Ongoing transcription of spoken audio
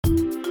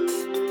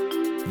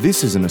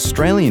This is an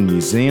Australian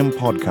Museum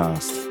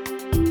podcast.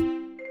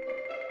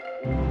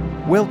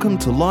 Welcome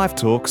to Live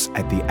Talks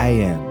at the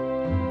AM,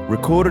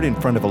 recorded in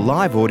front of a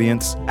live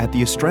audience at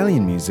the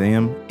Australian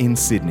Museum in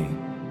Sydney.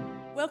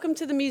 Welcome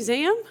to the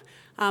museum.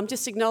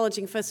 Just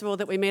acknowledging first of all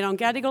that we meet on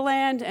Gadigal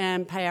land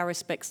and pay our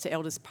respects to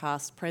elders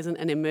past, present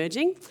and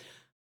emerging.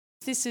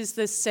 This is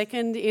the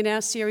second in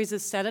our series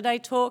of Saturday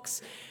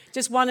talks,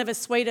 just one of a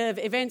suite of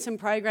events and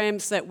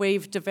programs that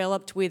we've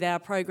developed with our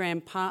program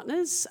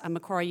partners,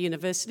 Macquarie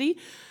University,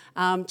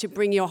 to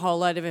bring you a whole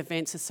load of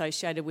events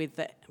associated with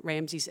the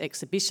Ramses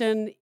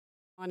exhibition.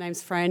 My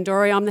name's Fran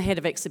Dory, I'm the head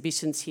of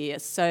exhibitions here.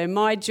 So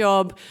my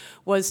job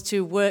was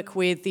to work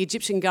with the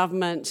Egyptian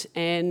government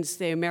and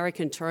the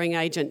American touring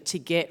agent to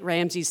get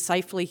Ramses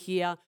safely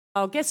here.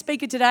 Our guest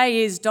speaker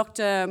today is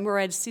Dr.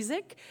 Murad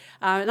Sizek,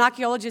 an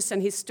archaeologist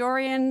and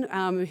historian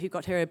who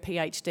got her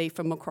PhD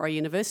from Macquarie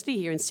University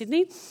here in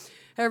Sydney.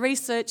 Her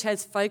research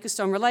has focused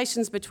on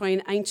relations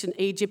between ancient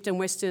Egypt and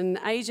Western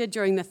Asia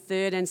during the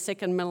 3rd and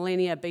 2nd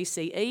millennia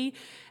BCE,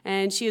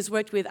 and she has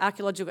worked with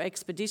archaeological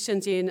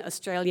expeditions in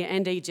Australia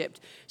and Egypt.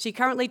 She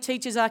currently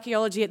teaches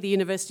archaeology at the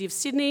University of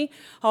Sydney,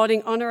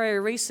 holding honorary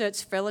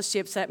research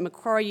fellowships at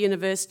Macquarie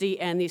University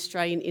and the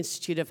Australian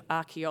Institute of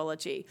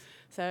Archaeology.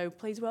 So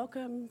please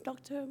welcome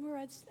Dr.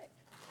 Murad Sizek.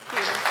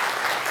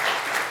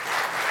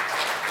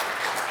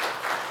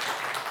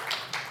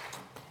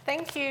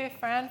 Thank you,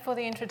 Fran, for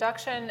the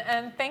introduction,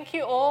 and thank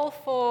you all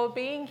for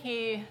being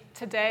here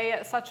today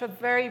at such a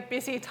very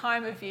busy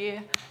time of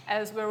year,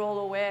 as we're all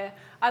aware.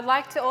 I'd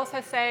like to also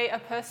say a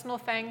personal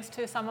thanks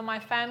to some of my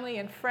family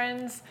and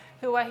friends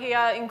who are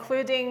here,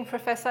 including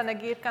Professor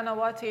Nagir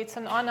Kanawati. It's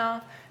an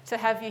honour to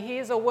have you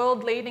here. He's a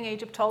world-leading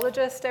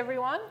Egyptologist,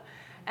 everyone.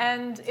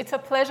 And it's a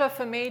pleasure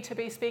for me to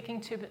be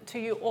speaking to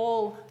you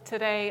all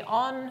today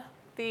on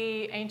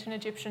the ancient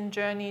Egyptian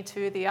journey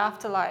to the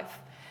afterlife.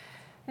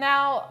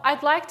 Now,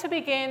 I'd like to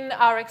begin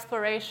our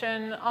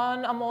exploration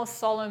on a more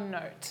solemn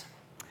note.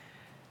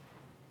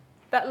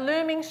 That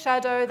looming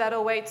shadow that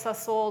awaits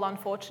us all,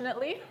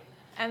 unfortunately,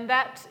 and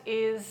that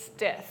is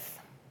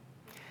death.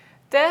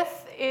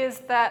 Death is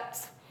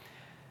that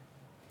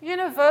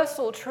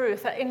universal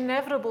truth, that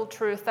inevitable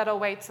truth that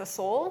awaits us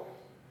all.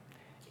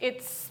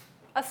 It's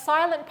a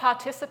silent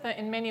participant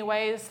in many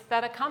ways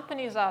that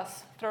accompanies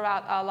us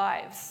throughout our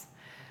lives.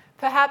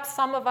 Perhaps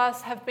some of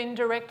us have been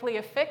directly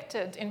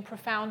affected in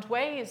profound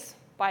ways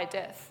by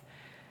death.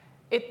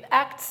 It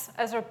acts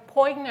as a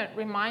poignant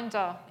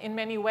reminder in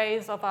many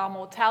ways of our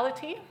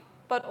mortality,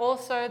 but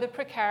also the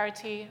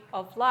precarity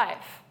of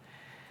life.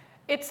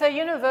 It's a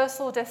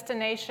universal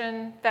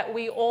destination that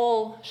we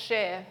all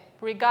share,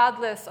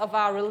 regardless of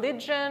our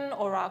religion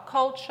or our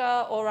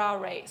culture or our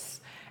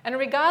race, and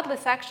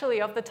regardless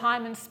actually of the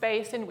time and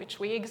space in which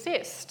we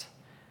exist.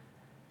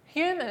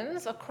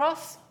 Humans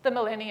across the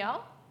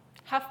millennia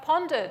have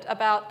pondered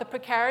about the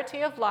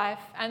precarity of life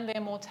and their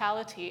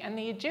mortality, and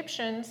the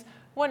Egyptians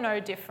were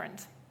no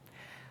different.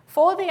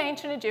 For the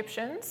ancient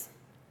Egyptians,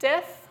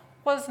 death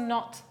was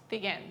not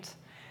the end.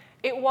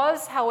 It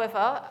was,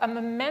 however, a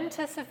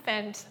momentous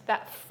event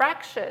that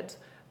fractured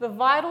the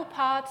vital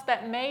parts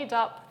that made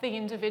up the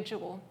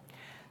individual.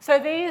 So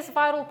these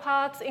vital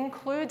parts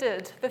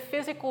included the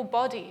physical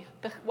body,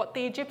 what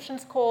the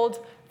Egyptians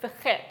called the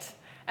khet.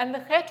 And the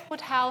khet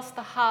would house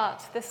the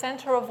heart, the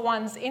center of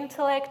one's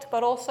intellect,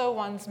 but also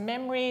one's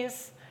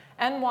memories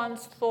and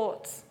one's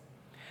thoughts.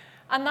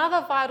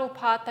 Another vital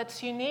part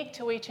that's unique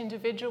to each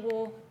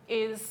individual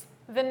is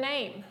the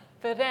name,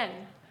 the ren.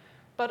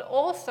 But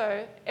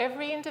also,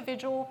 every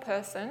individual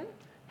person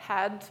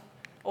had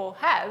or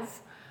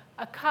has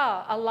a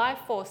ka, a life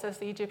force, as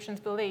the Egyptians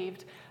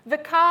believed. The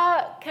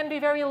ka can be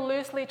very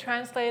loosely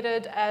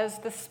translated as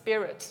the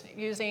spirit,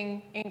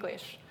 using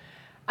English.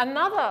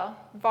 Another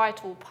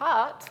vital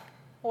part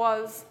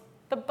was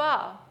the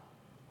ba,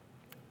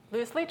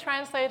 loosely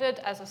translated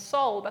as a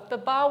soul, but the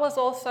ba was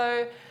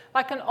also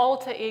like an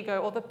alter ego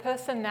or the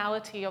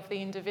personality of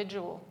the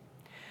individual.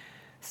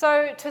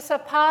 So to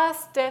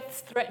surpass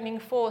death's threatening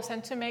force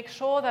and to make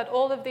sure that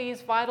all of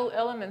these vital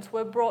elements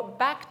were brought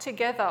back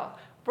together,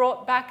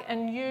 brought back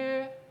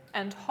anew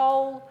and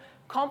whole,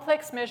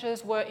 complex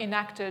measures were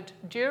enacted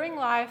during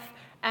life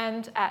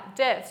and at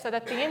death, so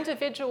that the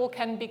individual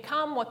can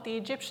become what the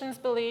Egyptians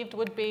believed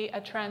would be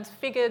a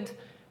transfigured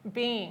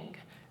being,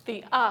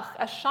 the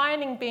a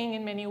shining being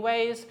in many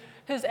ways,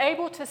 who's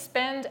able to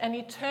spend an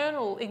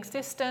eternal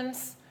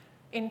existence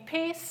in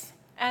peace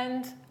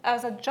and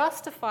as a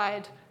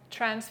justified,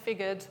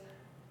 transfigured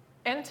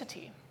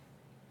entity.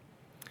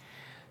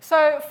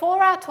 So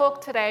for our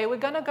talk today, we're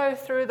going to go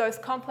through those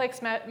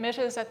complex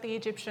measures that the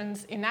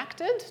Egyptians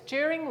enacted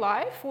during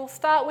life. We'll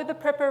start with the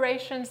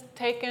preparations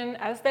taken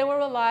as they were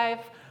alive,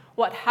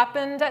 what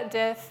happened at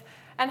death,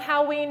 and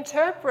how we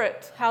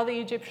interpret how the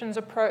Egyptians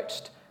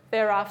approached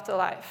their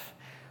afterlife.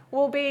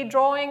 We'll be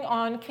drawing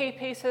on key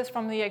pieces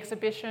from the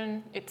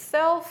exhibition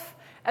itself,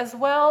 as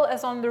well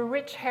as on the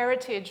rich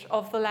heritage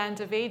of the land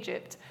of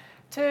Egypt,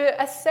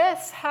 to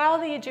assess how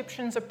the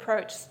Egyptians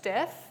approached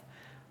death,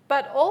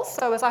 but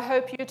also, as I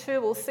hope you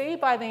too will see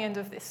by the end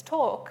of this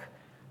talk,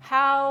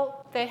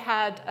 how they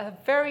had a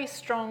very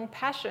strong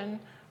passion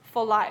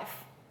for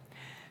life.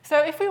 So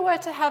if we were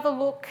to have a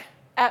look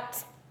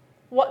at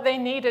what they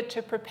needed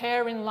to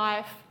prepare in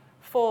life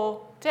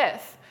for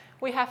death,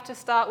 we have to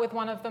start with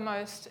one of the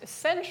most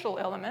essential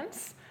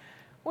elements,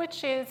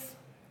 which is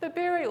the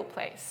burial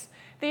place.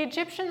 The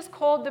Egyptians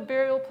called the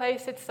burial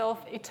place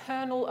itself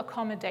eternal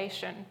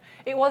accommodation.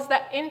 It was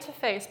that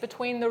interface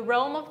between the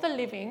realm of the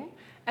living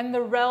and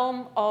the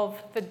realm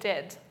of the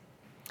dead.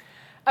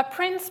 A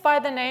prince by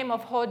the name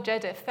of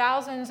Horjedef,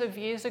 thousands of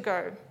years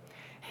ago,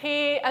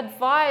 he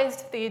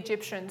advised the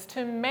Egyptians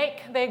to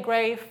make their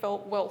grave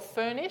well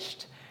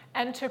furnished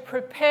and to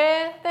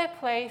prepare their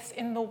place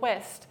in the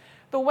west.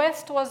 The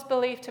west was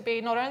believed to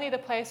be not only the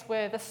place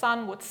where the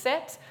sun would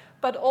set,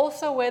 but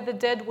also where the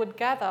dead would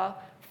gather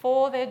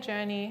for their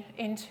journey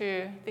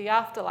into the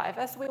afterlife,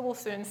 as we will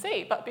soon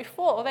see. But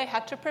before, they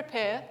had to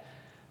prepare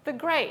the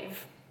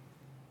grave.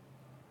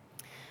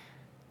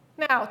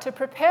 Now, to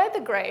prepare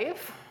the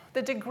grave,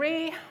 the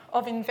degree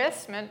of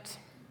investment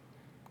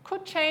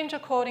could change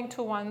according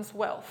to one's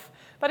wealth,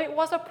 but it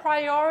was a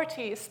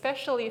priority,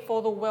 especially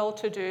for the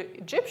well-to-do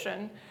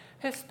Egyptian,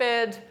 who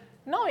spared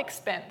no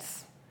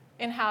expense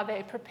in how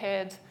they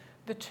prepared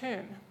the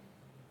tomb.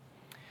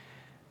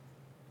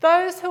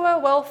 Those who were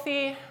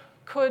wealthy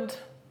could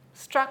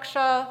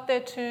structure their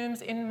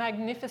tombs in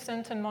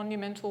magnificent and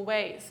monumental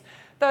ways.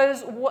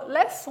 Those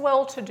less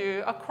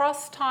well-to-do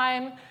across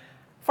time,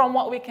 from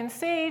what we can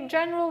see,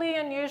 generally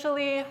and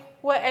usually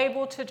were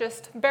able to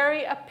just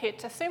bury a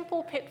pit, a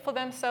simple pit for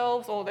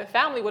themselves, or their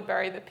family would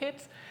bury the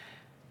pit,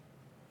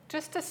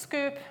 just a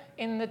scoop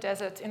in the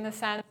desert, in the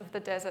sands of the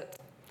desert.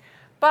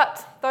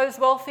 But those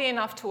wealthy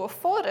enough to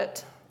afford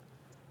it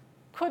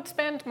could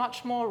spend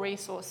much more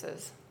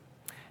resources.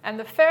 And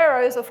the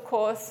pharaohs, of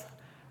course,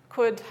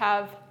 could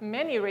have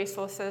many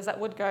resources that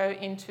would go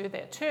into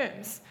their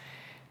tombs.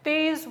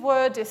 These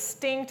were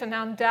distinct and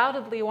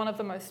undoubtedly one of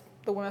the most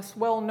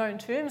well-known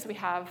tombs we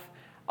have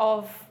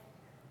of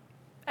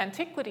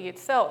antiquity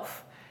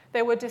itself.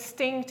 They were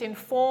distinct in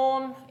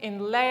form, in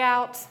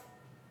layout,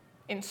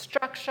 in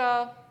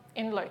structure,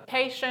 in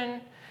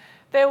location.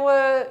 They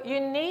were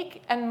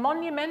unique and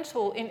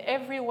monumental in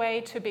every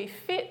way to be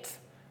fit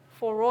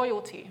for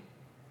royalty.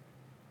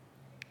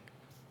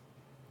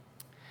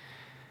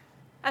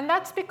 And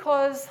that's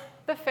because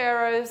the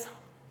pharaohs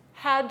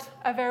had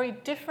a very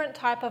different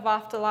type of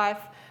afterlife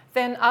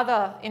than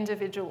other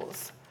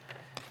individuals.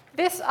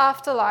 This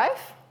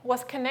afterlife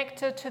was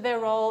connected to their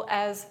role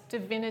as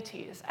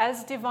divinities,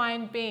 as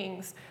divine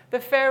beings. The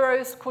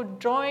pharaohs could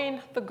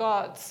join the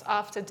gods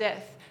after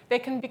death. They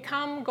can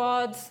become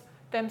gods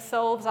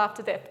themselves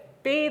after death,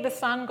 be the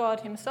sun god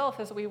himself,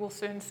 as we will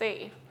soon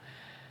see.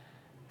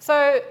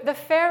 So the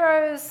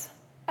pharaohs,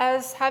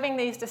 as having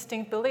these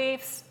distinct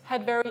beliefs,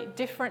 had very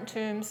different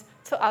tombs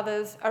to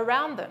others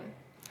around them.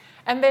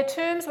 And their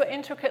tombs were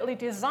intricately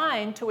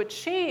designed to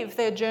achieve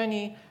their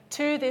journey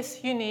to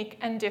this unique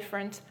and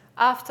different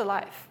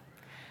afterlife.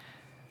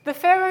 The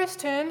pharaohs'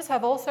 tombs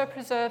have also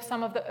preserved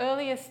some of the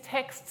earliest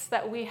texts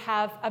that we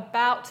have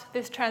about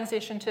this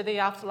transition to the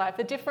afterlife,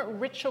 the different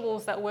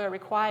rituals that were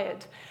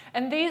required.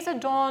 And these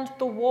adorned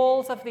the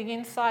walls of the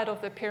inside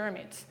of the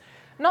pyramids.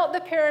 Not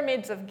the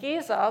pyramids of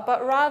Giza,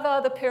 but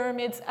rather the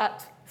pyramids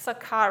at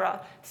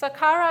Saqqara.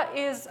 Saqqara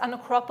is an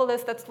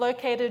acropolis that's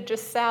located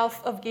just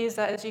south of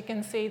Giza, as you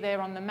can see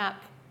there on the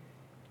map.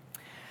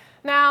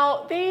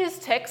 Now, these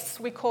texts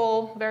we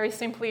call very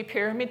simply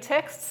pyramid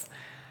texts,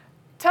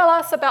 tell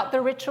us about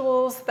the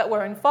rituals that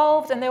were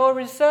involved, and they were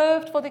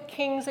reserved for the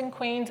kings and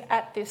queens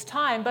at this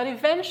time. But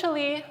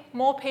eventually,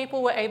 more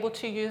people were able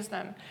to use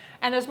them.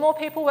 And as more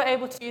people were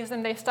able to use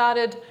them, they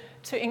started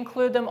to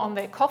include them on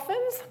their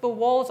coffins, the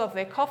walls of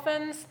their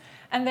coffins,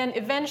 and then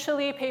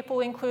eventually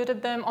people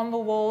included them on the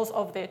walls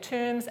of their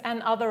tombs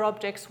and other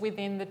objects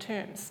within the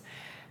tombs.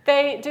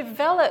 They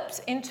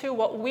developed into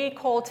what we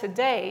call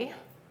today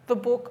the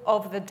Book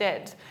of the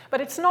Dead.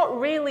 But it's not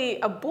really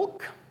a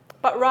book,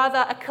 but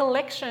rather a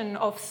collection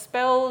of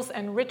spells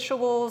and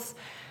rituals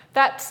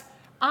that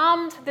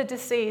armed the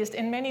deceased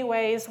in many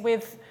ways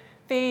with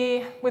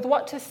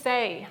what to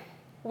say,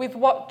 with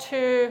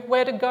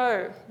where to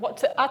go, what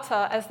to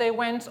utter as they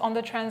went on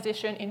the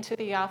transition into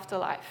the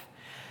afterlife.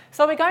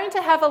 So we're going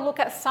to have a look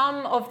at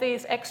some of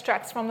these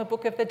extracts from the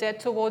Book of the Dead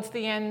towards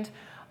the end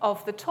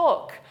of the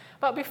talk.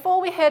 But before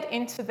we head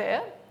into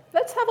there,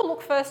 let's have a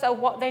look first at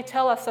what they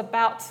tell us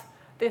about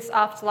this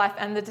afterlife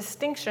and the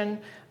distinction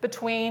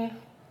between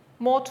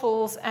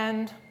mortals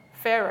and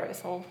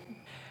pharaohs, or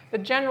the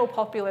general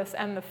populace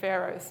and the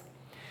pharaohs.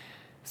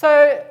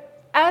 So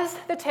as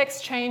the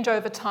texts change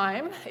over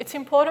time, it's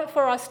important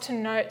for us to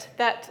note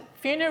that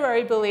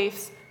funerary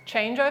beliefs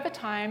change over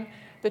time.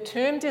 The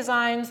tomb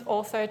designs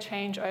also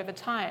change over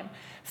time.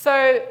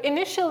 So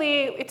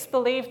initially, it's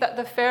believed that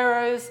the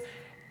pharaohs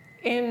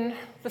in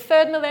the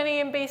 3rd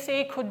millennium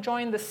BC could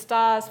join the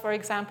stars, for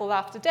example,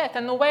 after death.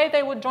 And the way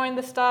they would join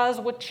the stars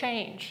would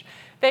change.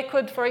 They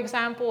could, for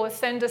example,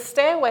 ascend a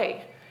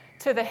stairway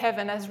to the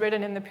heaven as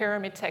written in the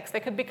pyramid text. They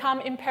could become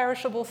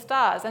imperishable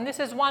stars. And this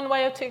is one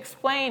way to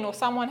explain, or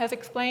someone has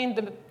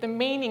explained the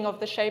meaning of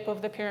the shape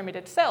of the pyramid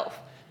itself.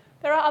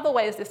 There are other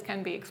ways this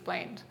can be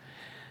explained.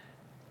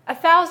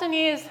 1,000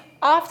 years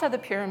after the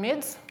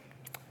pyramids,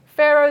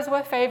 pharaohs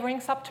were favouring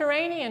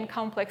subterranean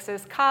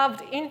complexes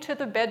carved into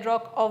the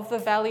bedrock of the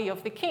Valley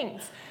of the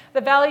Kings.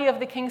 The Valley of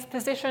the Kings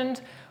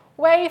positioned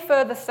way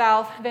further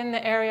south than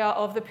the area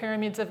of the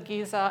pyramids of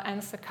Giza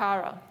and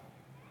Saqqara.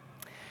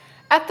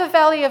 At the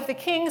Valley of the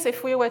Kings,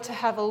 if we were to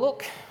have a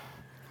look,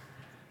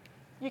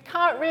 you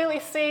can't really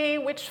see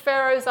which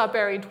pharaohs are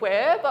buried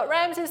where, but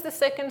Ramses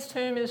II's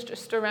tomb is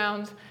just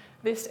around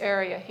this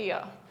area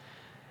here.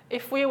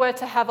 If we were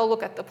to have a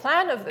look at the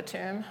plan of the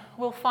tomb,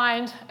 we'll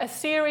find a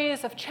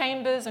series of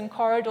chambers and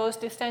corridors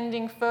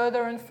descending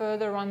further and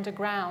further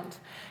underground.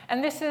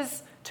 And this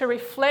is to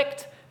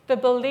reflect the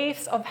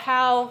beliefs of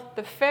how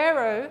the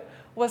pharaoh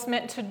was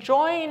meant to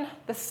join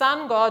the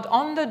sun god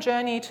on the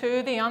journey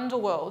to the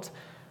underworld,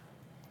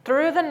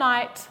 through the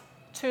night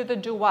to the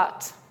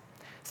Duat.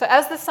 So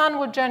as the sun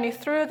would journey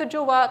through the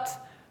Duat,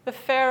 the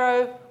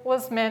pharaoh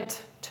was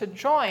meant to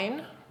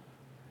join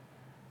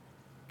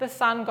the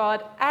sun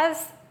god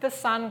as the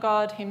sun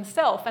god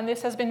himself. And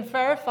this has been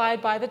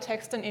verified by the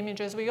text and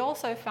images we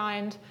also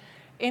find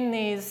in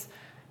these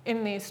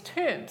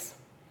tombs.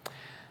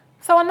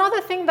 So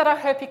another thing that I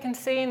hope you can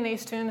see in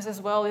these tombs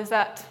as well is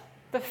that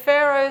the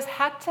pharaohs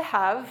had to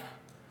have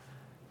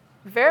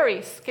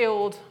very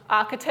skilled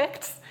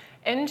architects,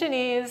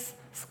 engineers,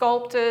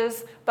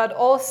 sculptors, but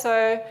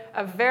also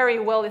a very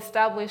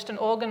well-established and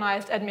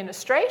organised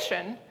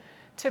administration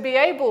to be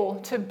able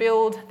to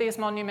build these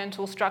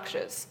monumental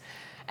structures.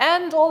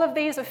 And all of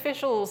these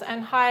officials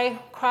and high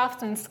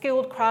craftsmen,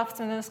 skilled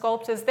craftsmen and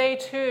sculptors, they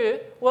too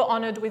were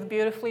honoured with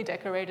beautifully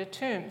decorated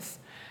tombs.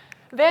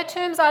 Their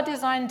tombs are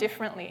designed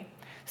differently.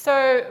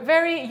 So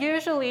very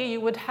usually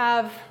you would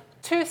have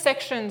two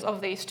sections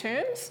of these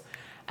tombs,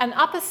 an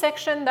upper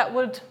section that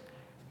would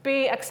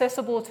be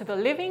accessible to the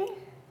living,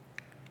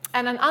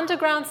 and an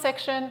underground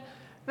section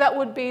that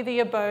would be the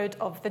abode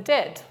of the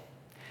dead.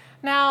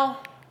 Now,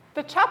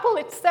 the chapel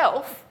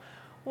itself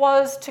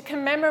was to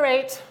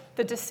commemorate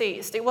the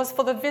deceased. It was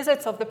for the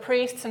visits of the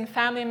priests and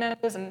family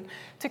members and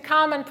to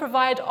come and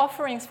provide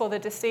offerings for the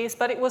deceased,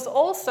 but it was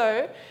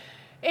also,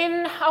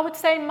 in, I would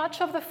say,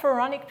 much of the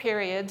Pharaonic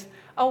period,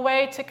 a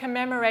way to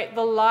commemorate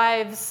the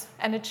lives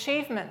and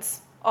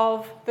achievements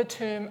of the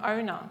tomb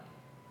owner.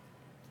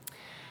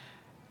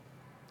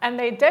 And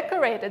they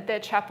decorated their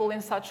chapel in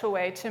such a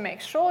way to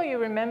make sure you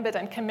remembered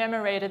and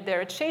commemorated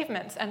their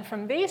achievements. And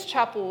from these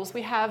chapels,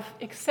 we have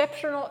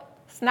exceptional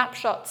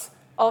snapshots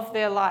of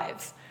their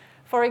lives.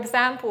 For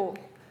example,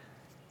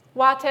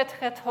 Watet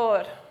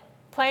Khethor,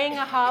 playing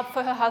a harp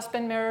for her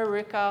husband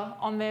Mereruka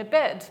on their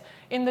bed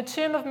in the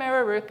tomb of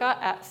Mereruka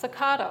at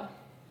Saqqara.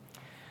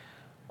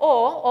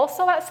 Or,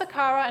 also at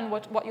Saqqara, and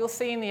what you'll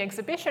see in the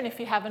exhibition if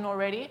you haven't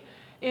already,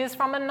 is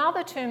from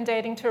another tomb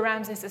dating to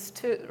Ramses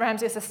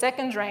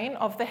II's reign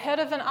of the head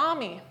of an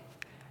army.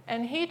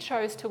 And he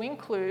chose to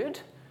include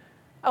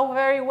a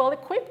very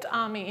well-equipped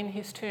army in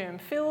his tomb,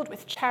 filled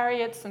with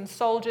chariots and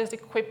soldiers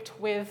equipped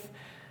with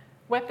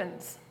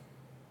weapons.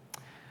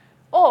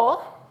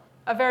 Or,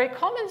 a very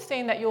common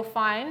scene that you'll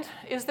find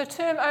is the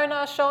tomb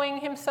owner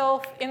showing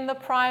himself in the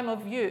prime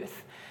of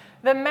youth.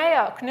 The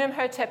mayor,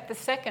 Khnumhotep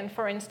II,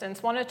 for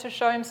instance, wanted to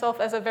show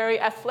himself as a very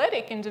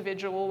athletic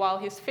individual while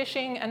he's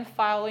fishing and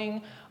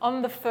fowling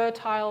on the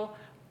fertile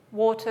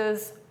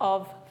waters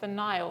of the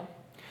Nile.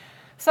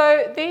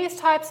 So these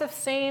types of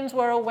scenes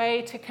were a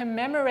way to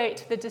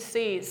commemorate the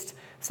deceased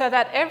so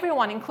that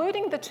everyone,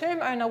 including the tomb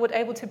owner, would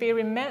able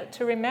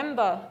to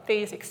remember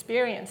these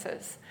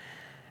experiences.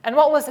 And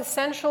what was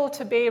essential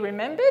to be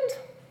remembered?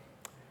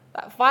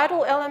 That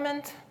vital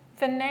element,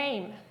 the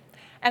name.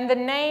 And the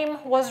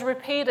name was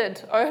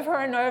repeated over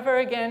and over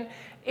again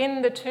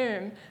in the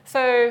tomb.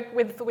 So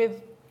with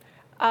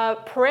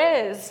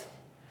prayers,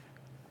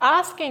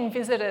 asking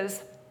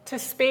visitors to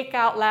speak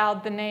out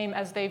loud the name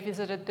as they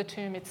visited the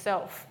tomb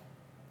itself.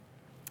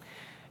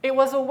 It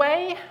was a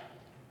way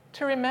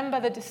to remember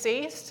the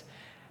deceased,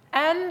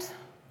 and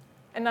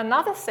in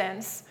another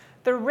sense,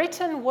 the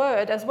written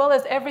word, as well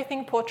as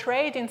everything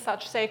portrayed in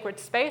such sacred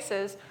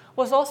spaces,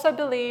 was also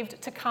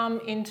believed to come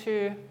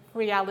into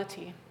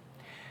reality.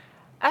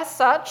 As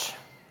such,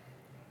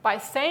 by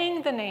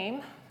saying the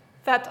name,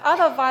 that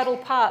other vital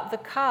part, the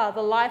ka,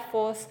 the life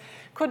force,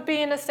 could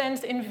be in a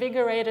sense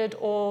invigorated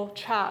or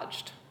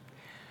charged.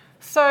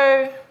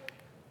 So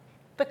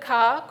the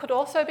ka could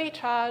also be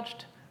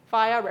charged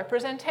via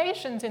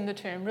representations in the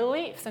tomb,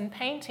 reliefs and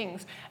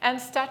paintings and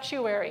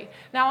statuary.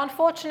 Now,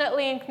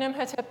 unfortunately, in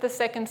Khnumhotep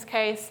II's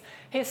case,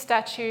 his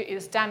statue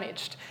is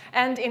damaged.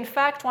 And in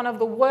fact, one of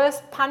the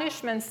worst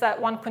punishments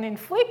that one can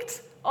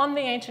inflict on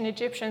the ancient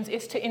Egyptians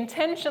is to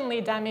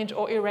intentionally damage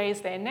or erase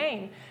their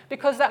name,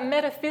 because that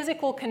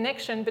metaphysical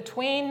connection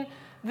between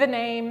the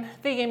name,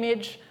 the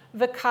image,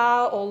 the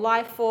ka or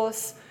life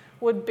force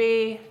would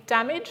be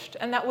damaged,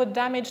 and that would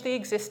damage the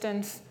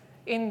existence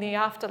in the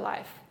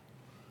afterlife.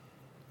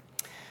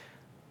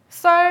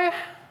 So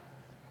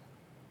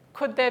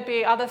could there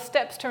be other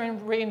steps to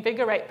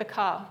reinvigorate the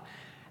ka?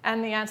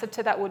 And the answer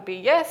to that would be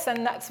yes,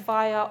 and that's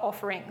via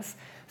offerings.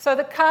 So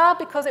the ka,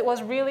 because it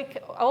was really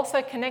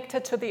also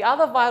connected to the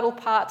other vital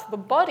part, the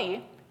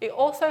body, it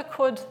also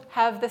could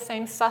have the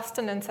same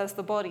sustenance as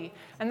the body,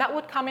 and that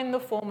would come in the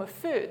form of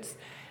foods.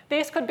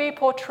 These could be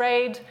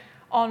portrayed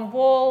on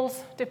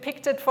walls,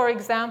 depicted, for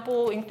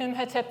example, in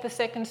Khnumhotep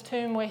II's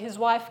tomb, where his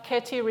wife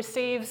Keti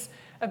receives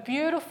a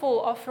beautiful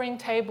offering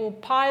table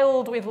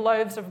piled with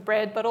loaves of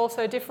bread, but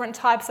also different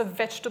types of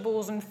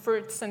vegetables and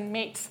fruits and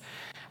meats.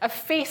 A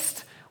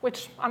feast,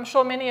 which I'm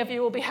sure many of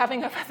you will be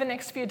having over the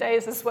next few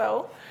days as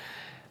well.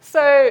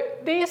 So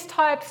these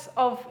types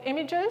of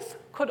images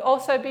could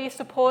also be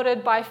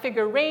supported by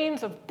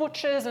figurines of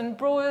butchers and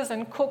brewers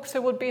and cooks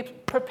who would be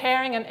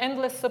preparing an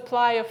endless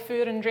supply of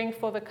food and drink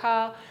for the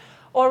ka,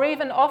 or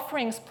even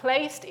offerings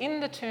placed in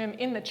the tomb,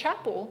 in the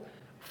chapel,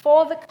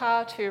 for the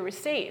ka to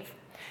receive.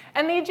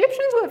 And the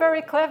Egyptians were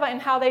very clever in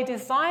how they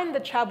designed the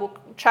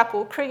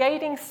chapel,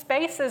 creating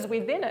spaces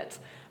within it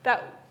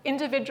that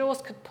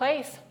individuals could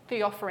place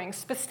the offerings,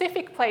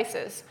 specific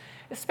places,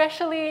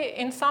 especially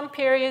in some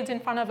periods in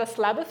front of a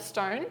slab of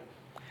stone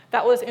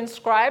that was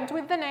inscribed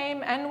with the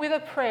name and with a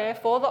prayer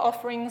for the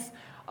offerings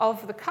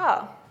of the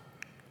ka.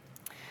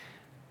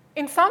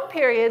 In some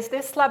periods,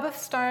 this slab of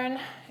stone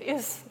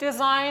is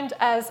designed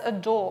as a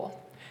door,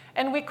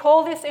 and we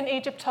call this in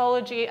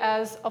Egyptology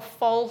as a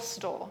false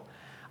door.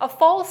 A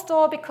false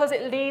door because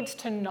it leads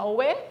to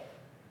nowhere,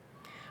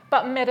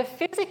 but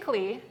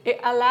metaphysically, it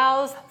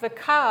allows the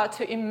ka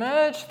to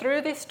emerge through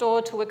this door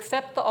to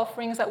accept the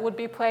offerings that would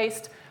be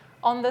placed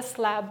on the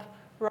slab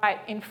right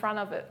in front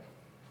of it.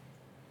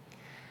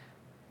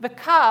 The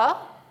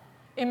ka,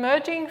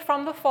 emerging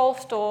from the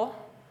false door,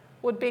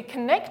 would be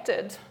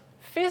connected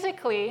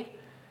physically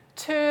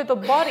to the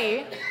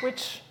body,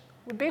 which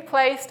would be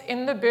placed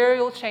in the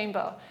burial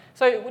chamber.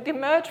 So it would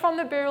emerge from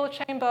the burial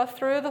chamber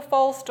through the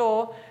false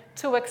door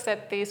to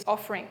accept these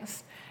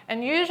offerings.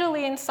 And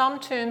usually in some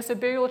tombs, the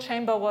burial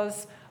chamber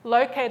was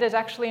located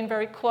actually in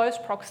very close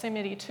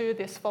proximity to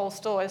this false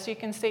door, as you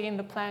can see in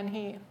the plan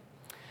here.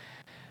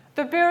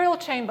 The burial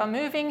chamber,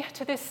 moving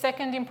to this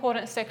second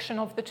important section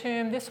of the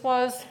tomb, this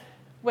was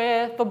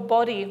where the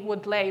body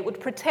would lay, would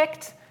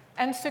protect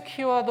and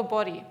secure the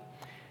body.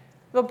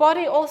 The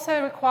body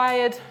also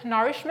required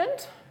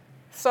nourishment.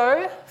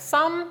 So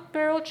some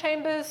burial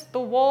chambers, the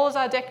walls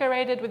are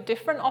decorated with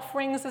different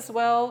offerings as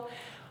well.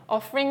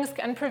 Offerings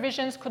and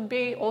provisions could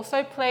be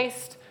also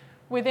placed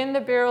within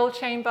the burial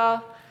chamber,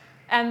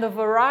 and the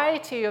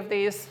variety of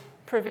these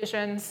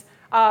provisions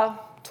are,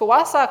 to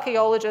us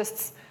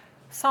archaeologists,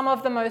 some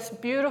of the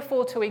most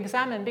beautiful to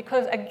examine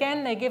because,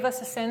 again, they give us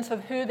a sense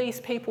of who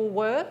these people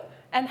were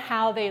and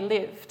how they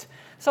lived.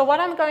 So what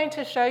I'm going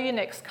to show you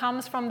next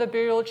comes from the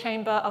burial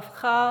chamber of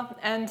Kha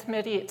and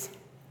Merit.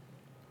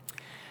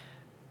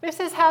 This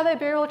is how their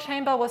burial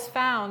chamber was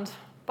found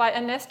by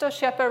Ernesto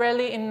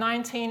Schiaparelli in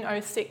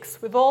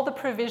 1906, with all the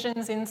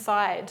provisions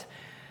inside.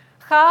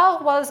 Kha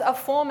was a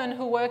foreman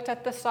who worked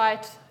at the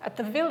site, at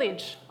the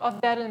village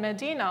of Dar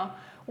el-Medina,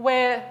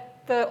 where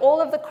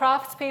all of the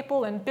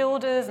craftspeople and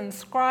builders and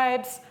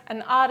scribes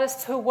and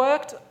artists who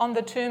worked on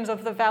the tombs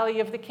of the Valley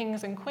of the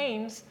Kings and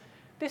Queens,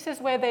 this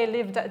is where they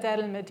lived at Dar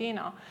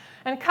el-Medina.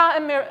 And Kha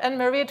and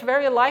Merit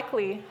very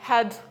likely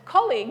had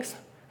colleagues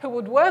who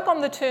would work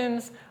on the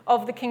tombs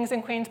of the kings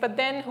and queens, but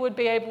then who would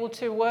be able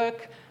to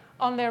work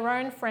on their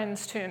own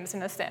friends' tombs,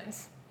 in a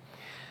sense.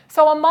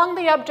 So among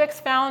the objects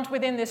found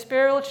within this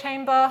burial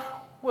chamber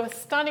were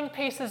stunning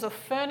pieces of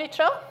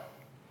furniture.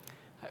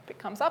 I hope it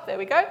comes up, there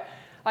we go.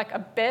 Like a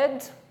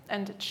bed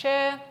and a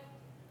chair.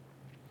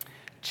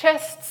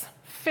 Chests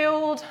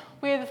filled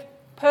with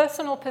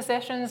personal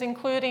possessions,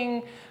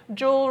 including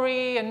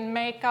jewelry and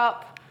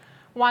makeup.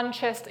 One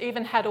chest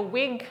even had a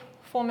wig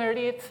for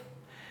Merit.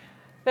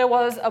 There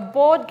was a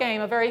board game,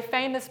 a very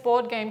famous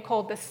board game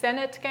called the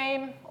Senate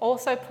game,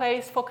 also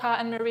placed for Kha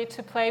and Merit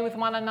to play with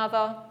one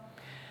another.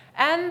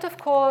 And of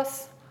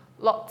course,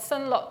 lots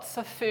and lots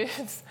of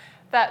foods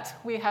that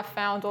we have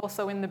found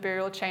also in the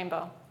burial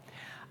chamber.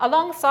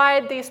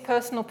 Alongside these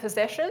personal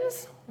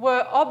possessions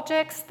were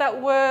objects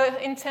that were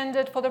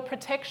intended for the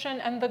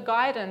protection and the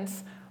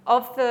guidance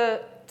of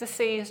the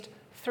deceased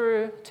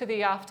through to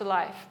the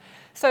afterlife.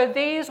 So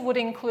these would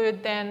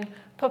include then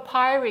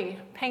papyri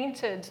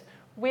painted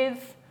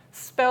with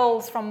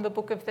spells from the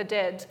Book of the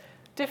Dead,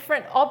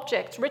 different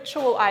objects,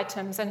 ritual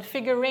items, and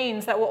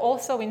figurines that were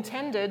also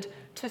intended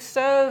to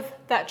serve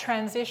that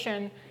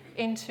transition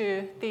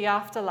into the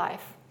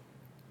afterlife.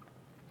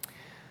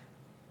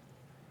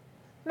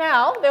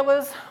 Now, there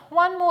was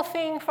one more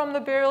thing from the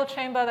burial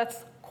chamber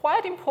that's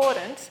quite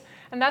important,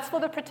 and that's for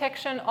the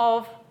protection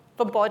of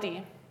the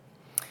body.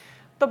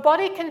 The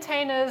body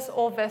containers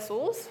or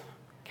vessels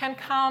can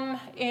come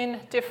in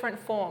different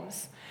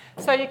forms.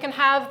 So you can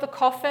have the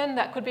coffin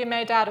that could be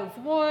made out of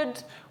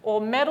wood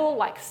or metal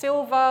like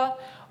silver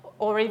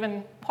or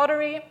even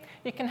pottery.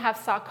 You can have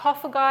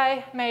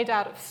sarcophagi made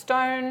out of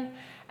stone.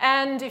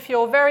 And if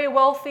you're very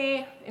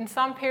wealthy, in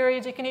some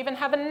periods, you can even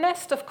have a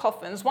nest of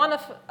coffins, one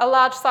of a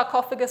large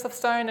sarcophagus of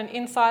stone, and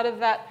inside of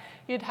that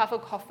you'd have a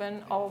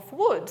coffin of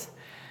wood.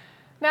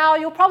 Now,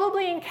 you'll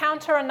probably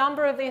encounter a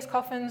number of these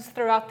coffins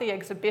throughout the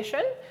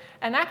exhibition.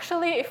 And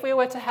actually, if we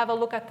were to have a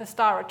look at the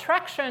star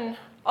attraction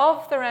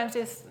of the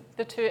Ramses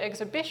II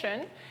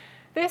exhibition,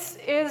 this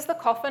is the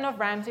coffin of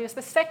Ramses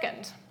II.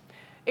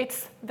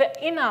 It's the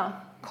inner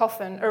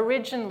coffin,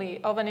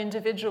 originally, of an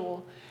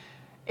individual.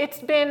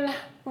 It's been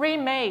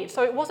remade.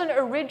 So it wasn't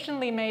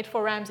originally made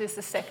for Ramses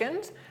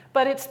II,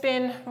 but it's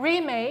been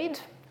remade,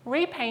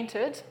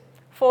 repainted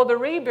for the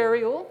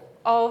reburial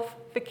of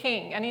the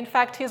king. And in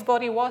fact, his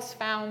body was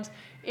found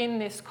in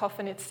this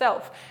coffin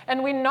itself.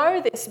 And we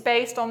know this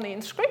based on the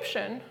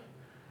inscription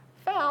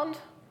found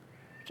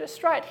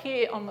just right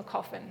here on the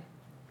coffin.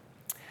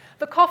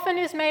 The coffin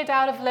is made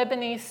out of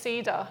Lebanese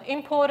cedar,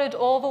 imported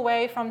all the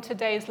way from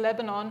today's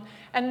Lebanon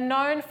and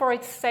known for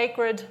its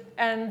sacred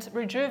and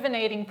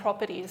rejuvenating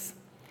properties.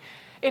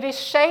 It is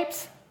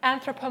shaped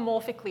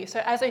anthropomorphically,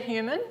 so as a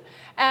human,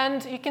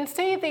 and you can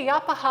see the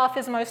upper half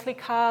is mostly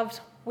carved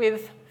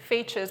with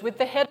features, with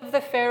the head of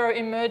the pharaoh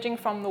emerging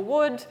from the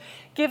wood,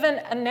 given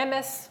a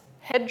nemes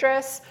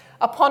headdress,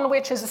 upon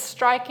which is a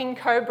striking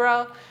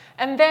cobra,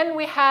 and then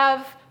we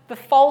have the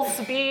false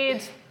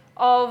beard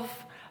of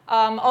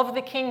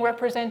the king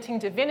representing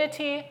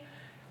divinity.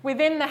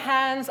 Within the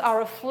hands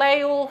are a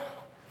flail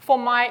for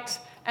might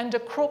and a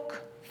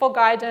crook for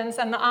guidance,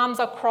 and the arms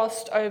are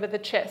crossed over the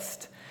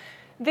chest.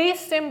 These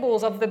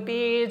symbols of the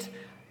beard,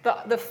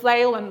 the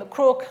flail and the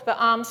crook, the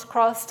arms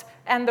crossed,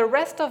 and the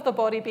rest of the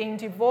body being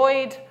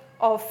devoid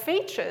of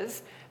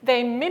features,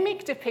 they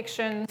mimic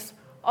depictions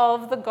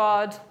of the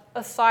god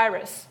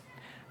Osiris,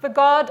 the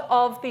god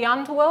of the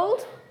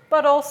underworld,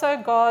 but also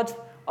god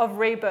of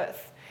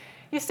rebirth.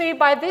 You see,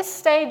 by this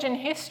stage in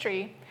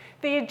history,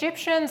 the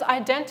Egyptians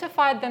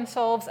identified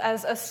themselves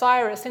as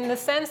Osiris in the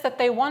sense that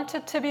they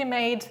wanted to be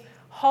made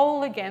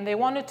whole again. They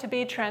wanted to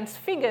be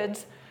transfigured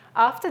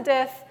after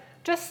death,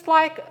 just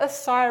like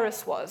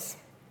Osiris was.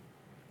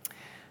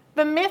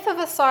 The myth of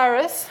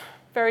Osiris,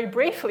 very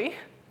briefly,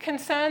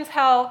 concerns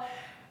how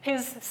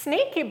his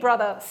sneaky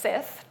brother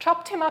Seth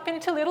chopped him up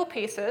into little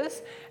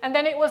pieces, and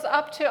then it was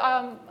up to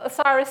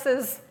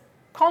Osiris's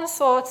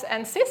consort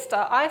and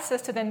sister,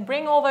 Isis, to then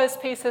bring all those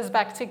pieces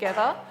back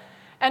together,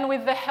 and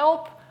with the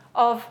help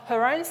of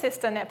her own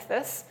sister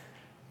Nephthys,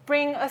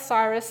 bring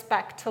Osiris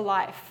back to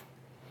life.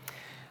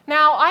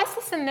 Now,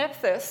 Isis and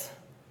Nephthys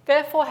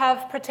therefore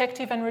have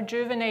protective and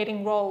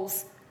rejuvenating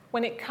roles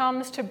when it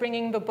comes to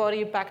bringing the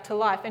body back to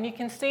life. And you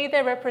can see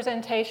their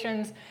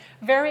representations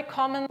very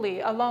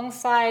commonly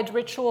alongside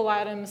ritual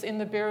items in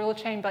the burial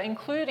chamber,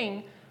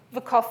 including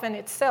the coffin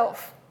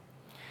itself.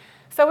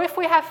 So if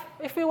we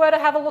were to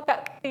have a look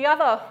at the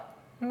other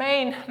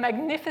main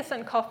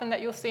magnificent coffin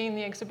that you'll see in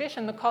the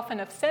exhibition, the coffin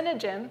of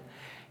Sennacherib,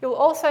 you'll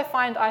also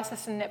find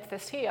Isis and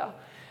Nephthys here.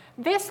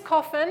 This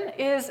coffin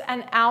is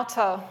an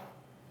outer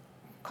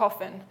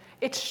coffin.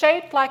 It's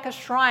shaped like a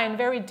shrine,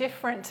 very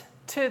different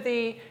to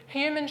the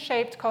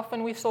human-shaped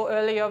coffin we saw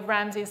earlier of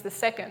Ramses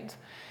II.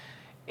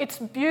 It's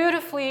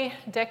beautifully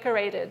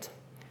decorated.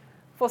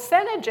 For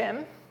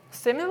Sennacherib,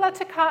 similar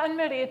to Ka and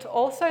Merit,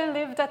 also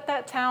lived at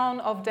that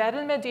town of Deir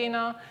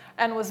el-Medina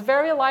and was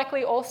very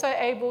likely also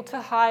able to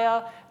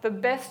hire the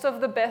best of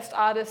the best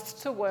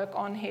artists to work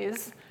on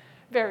his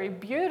very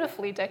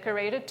beautifully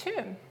decorated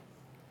tomb.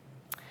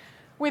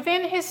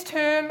 Within his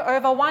tomb,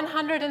 over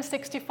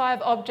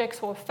 165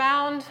 objects were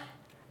found,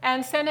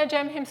 and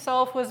Sennacherib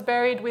himself was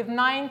buried with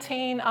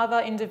 19 other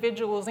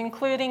individuals,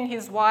 including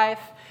his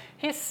wife,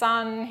 his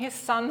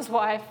son's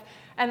wife,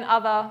 and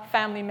other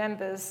family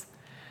members.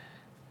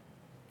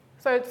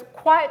 So it's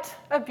quite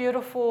a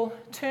beautiful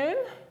tomb.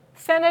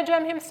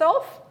 Sennacherib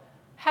himself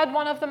had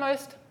one of the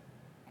most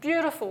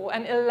beautiful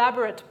and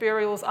elaborate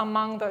burials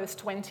among those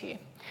 20.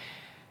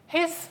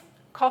 His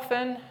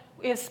coffin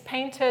is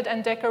painted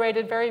and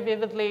decorated very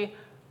vividly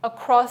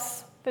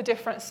across the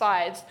different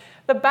sides.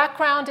 The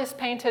background is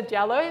painted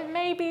yellow,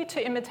 maybe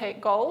to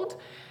imitate gold.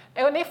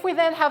 And if we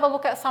then have a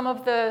look at some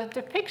of the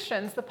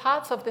depictions, the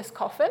parts of this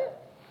coffin,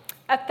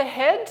 at the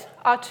head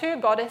are two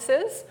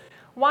goddesses.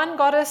 One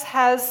goddess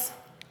has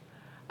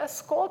a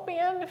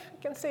scorpion, if you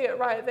can see it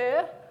right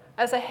there,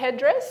 as a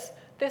headdress.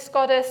 This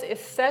goddess is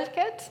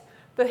Selket,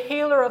 the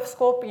healer of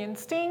scorpion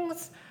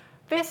stings.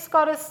 This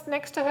goddess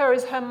next to her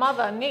is her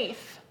mother,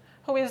 Neith,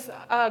 who is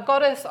a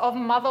goddess of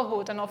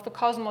motherhood and of the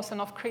cosmos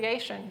and of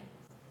creation.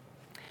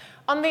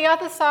 On the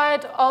other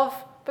side of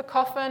the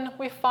coffin,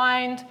 we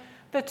find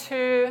the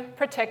two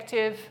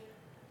protective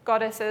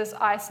goddesses,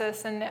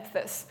 Isis and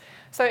Nephthys.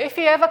 So if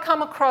you ever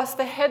come across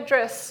the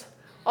headdress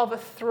of a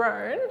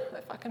throne,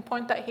 if I can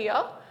point that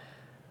here,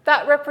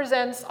 that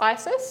represents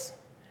Isis.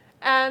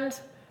 And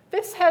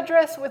this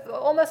headdress with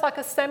almost like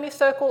a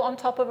semicircle on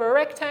top of a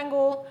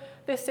rectangle,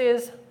 this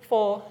is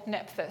for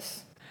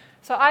Nephthys.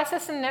 So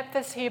Isis and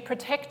Nephthys here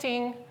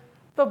protecting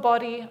the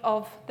body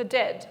of the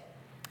dead.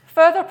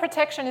 Further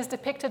protection is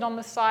depicted on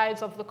the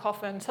sides of the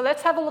coffin. So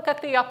let's have a look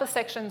at the upper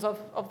sections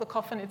of the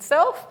coffin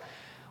itself.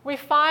 We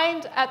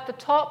find at the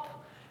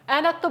top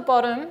and at the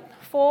bottom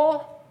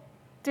 4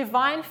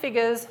 divine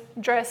figures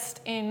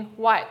dressed in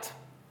white.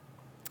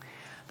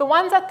 The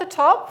ones at the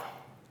top,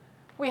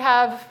 we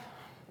have,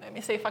 let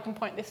me see if I can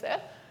point this there.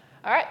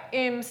 All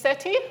right,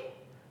 Seti,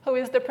 who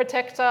is the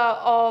protector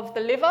of the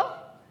liver.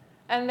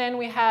 And then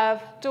we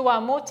have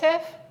Dua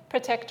Mutef,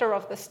 protector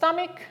of the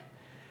stomach.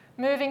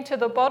 Moving to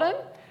the bottom,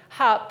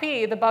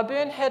 Ha-Pi, the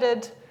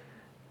baboon-headed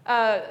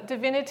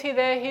divinity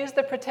there, he's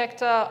the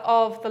protector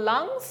of the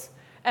lungs.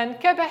 And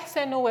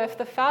Kebeh-Senuef,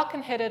 the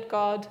falcon-headed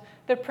god,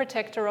 the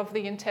protector of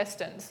the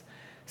intestines.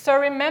 So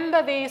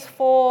remember these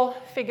 4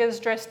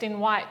 figures dressed in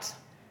white.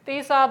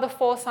 These are the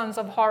 4 sons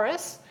of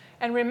Horus.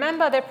 And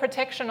remember their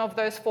protection of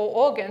those 4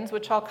 organs,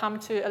 which I'll come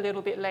to a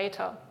little bit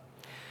later.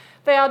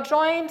 They are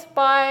joined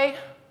by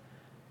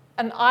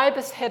an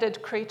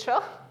ibis-headed creature.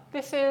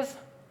 This is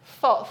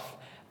Thoth,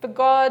 the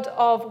god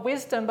of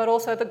wisdom, but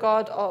also the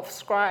god of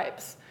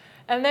scribes.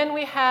 And then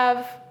we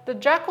have the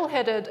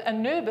jackal-headed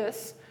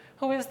Anubis,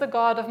 who is the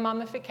god of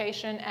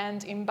mummification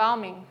and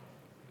embalming.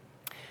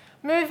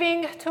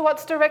 Moving to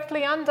what's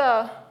directly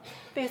under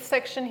this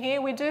section here,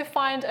 we do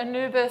find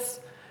Anubis,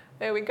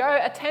 there we go,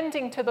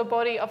 attending to the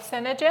body of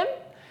Sennacherib.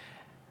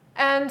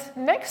 And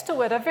next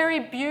to it, a very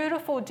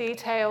beautiful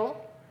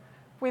detail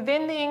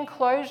within the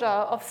enclosure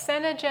of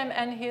Sennacherib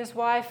and his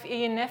wife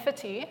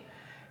Nefertiti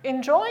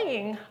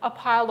enjoying a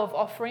pile of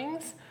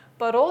offerings,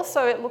 but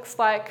also it looks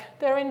like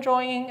they're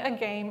enjoying a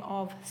game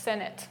of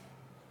Senet.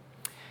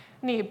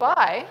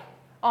 Nearby,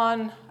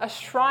 on a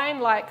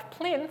shrine-like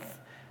plinth,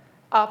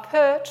 are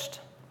perched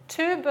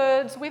 2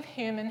 birds with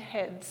human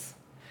heads.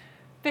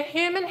 The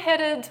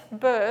human-headed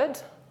bird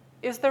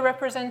is the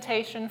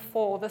representation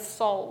for the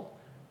soul,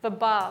 the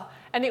Ba,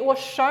 and it was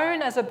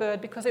shown as a bird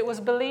because it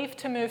was believed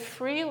to move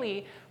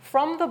freely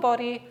from the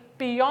body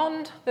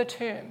beyond the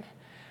tomb.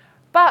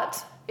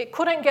 But it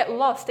couldn't get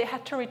lost, it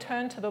had to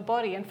return to the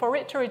body, and for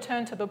it to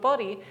return to the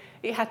body,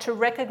 it had to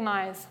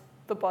recognize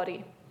the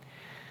body.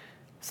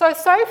 So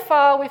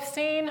far we've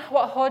seen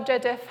what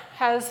Hodjedef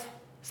has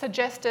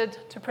suggested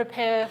to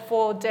prepare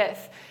for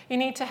death. You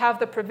need to have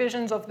the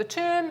provisions of the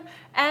tomb,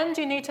 and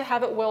you need to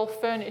have it well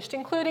furnished,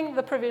 including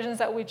the provisions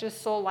that we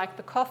just saw, like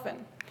the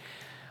coffin.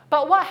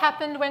 But what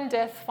happened when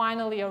death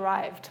finally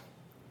arrived?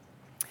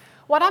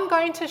 What I'm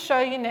going to show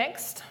you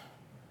next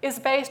is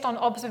based on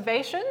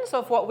observations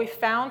of what we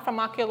found from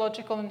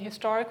archaeological and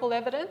historical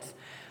evidence,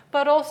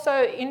 but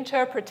also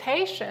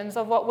interpretations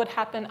of what would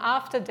happen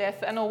after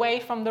death and away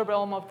from the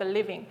realm of the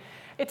living.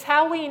 It's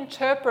how we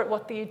interpret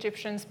what the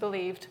Egyptians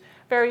believed,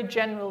 very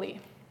generally.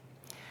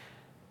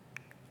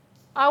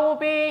 I will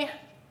be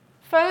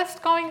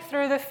first going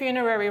through the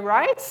funerary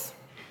rites.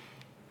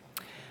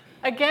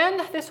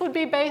 Again, this would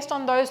be based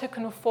on those who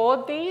can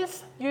afford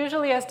these,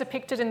 usually as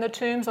depicted in the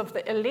tombs of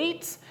the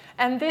elites,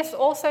 and this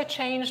also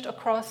changed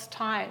across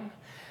time.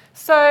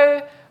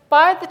 So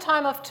by the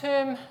time of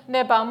tomb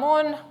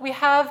Nebamun, we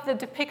have the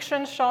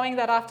depiction showing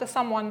that after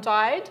someone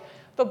died,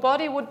 the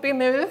body would be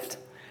moved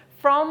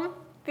from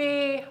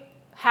the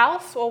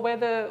house or where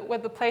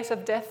the place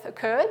of death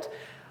occurred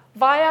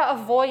via a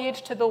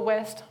voyage to the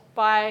west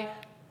by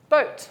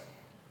boat.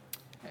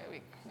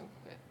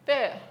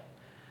 There,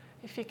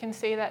 if you can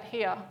see that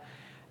here.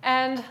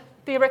 And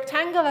the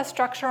rectangular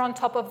structure on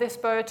top of this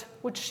boat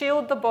would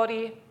shield the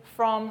body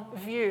from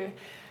view.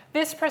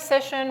 This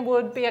procession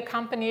would be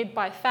accompanied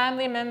by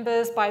family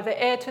members, by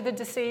the heir to the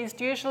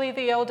deceased, usually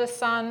the eldest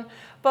son,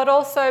 but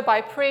also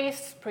by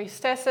priests,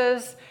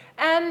 priestesses,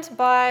 and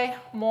by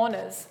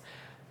mourners,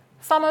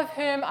 some of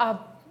whom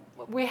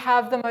we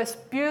have the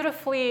most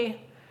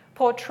beautifully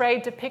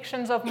portrayed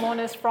depictions of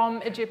mourners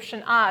from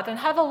Egyptian art. And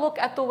have a look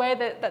at the way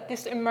that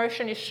this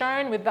emotion is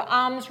shown, with the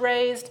arms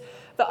raised,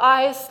 the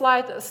eyes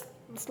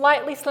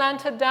slightly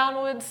slanted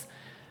downwards,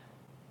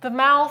 the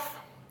mouth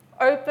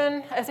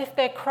open as if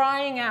they're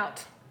crying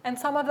out. And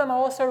some of them are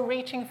also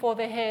reaching for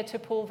their hair to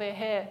pull their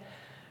hair.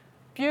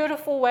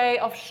 Beautiful way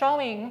of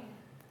showing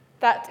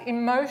that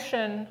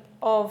emotion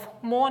of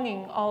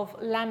mourning, of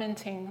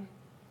lamenting.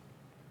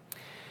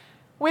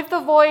 With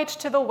the voyage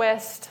to the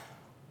west,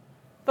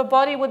 the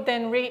body would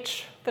then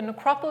reach the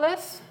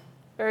necropolis,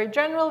 very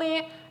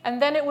generally,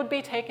 and then it would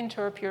be taken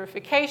to a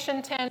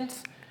purification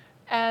tent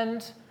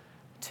and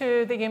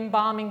to the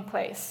embalming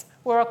place,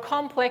 where a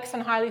complex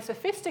and highly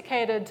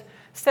sophisticated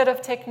set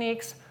of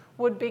techniques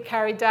would be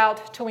carried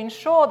out to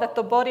ensure that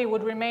the body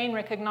would remain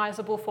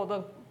recognizable for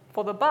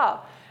the Ba.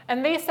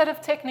 And these set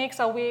of techniques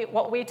are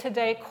what we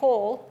today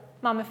call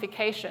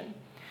mummification.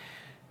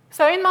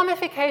 So in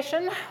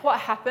mummification, what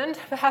happened,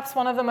 perhaps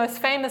one of the most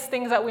famous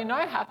things that we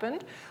know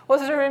happened,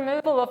 was the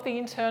removal of the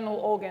internal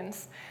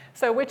organs.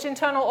 So which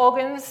internal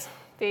organs?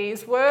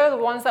 These were the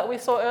ones that we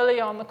saw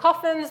earlier on the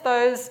coffins,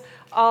 those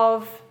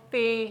of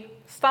the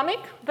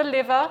stomach, the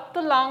liver,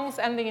 the lungs,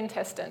 and the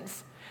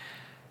intestines.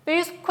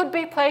 These could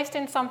be placed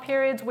in some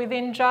periods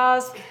within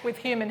jars with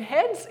human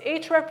heads,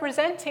 each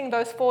representing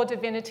those 4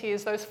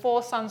 divinities, those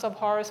 4 sons of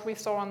Horus we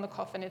saw on the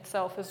coffin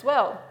itself as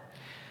well.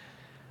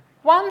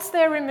 Once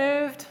they're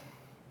removed,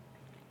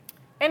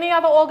 any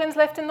other organs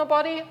left in the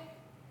body?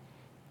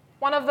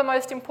 One of the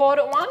most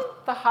important ones,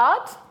 the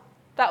heart,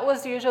 that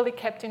was usually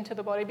kept into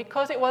the body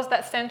because it was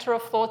that center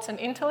of thoughts and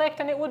intellect,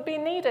 and it would be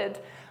needed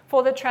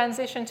for the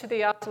transition to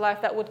the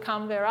afterlife that would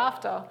come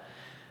thereafter.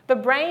 The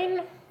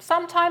brain,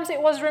 sometimes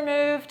it was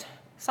removed,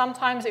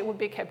 sometimes it would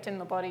be kept in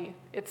the body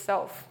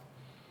itself.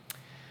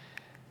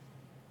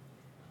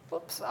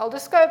 Oops, I'll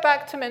just go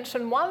back to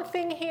mention one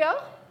thing here.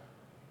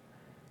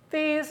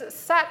 These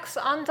sacs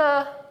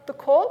under the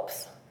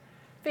corpse,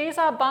 these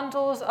are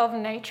bundles of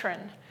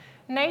natron.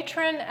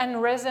 Natron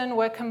and resin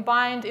were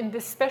combined in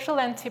this special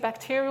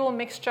antibacterial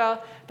mixture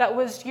that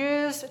was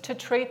used to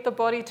treat the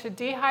body to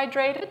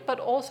dehydrate it, but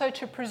also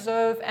to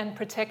preserve and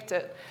protect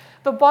it.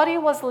 The body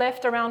was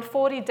left around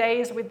 40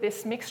 days with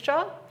this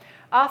mixture,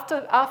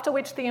 after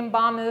which the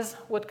embalmers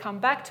would come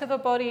back to the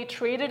body,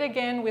 treat it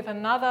again with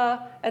another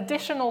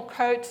additional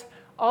coat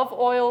of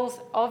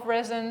oils, of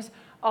resins,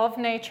 of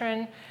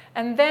natron,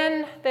 and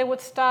then they would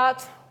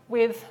start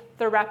with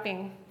the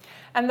wrapping.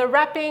 And the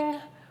wrapping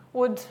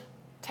would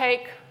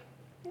take,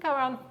 I think,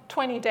 around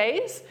 20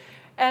 days.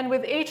 And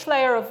with each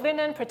layer of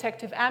linen,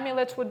 protective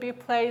amulets would be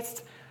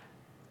placed,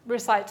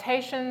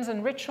 recitations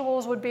and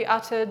rituals would be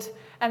uttered.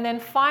 And then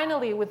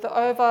finally, with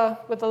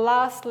the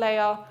last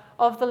layer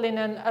of the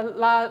linen,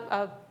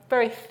 a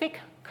very thick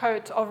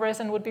coat of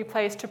resin would be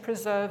placed to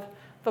preserve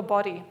the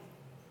body.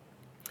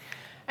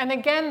 And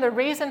again, the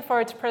reason for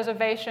its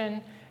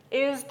preservation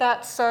is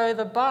that so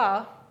the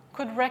ba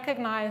could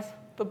recognize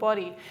the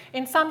body.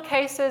 In some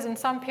cases, in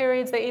some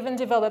periods, they even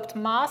developed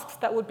masks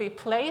that would be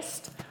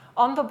placed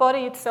on the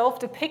body itself,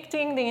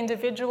 depicting the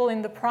individual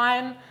in the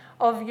prime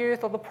of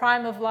youth or the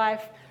prime of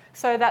life,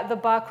 so that the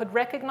ba could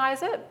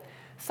recognize it.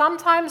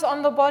 Sometimes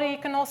on the body, you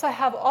can also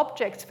have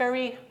objects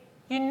very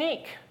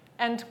unique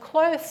and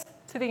close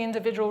to the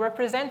individual,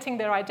 representing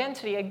their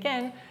identity.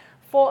 Again,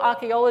 for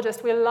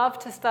archaeologists, we love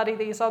to study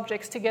these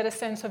objects to get a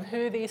sense of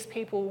who these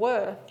people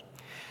were.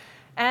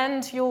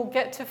 And you'll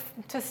get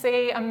to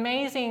see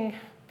amazing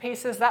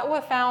pieces that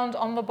were found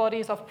on the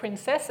bodies of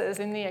princesses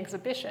in the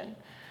exhibition.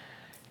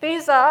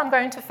 These are, I'm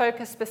going to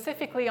focus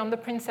specifically on the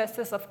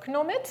princesses of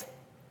Knumit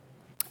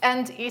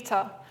and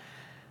Ita.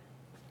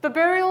 The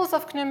burials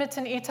of Knumit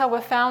and Ita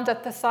were found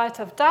at the site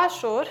of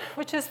Dashur,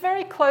 which is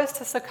very close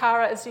to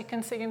Saqqara, as you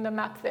can see in the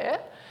map there.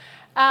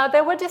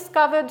 They were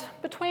discovered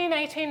between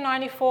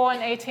 1894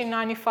 and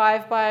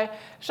 1895 by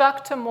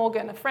Jacques de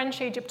Morgan, a French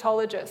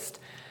Egyptologist.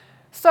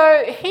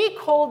 So he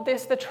called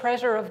this the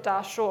treasure of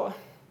Dashur.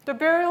 The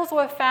burials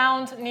were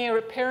found near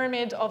a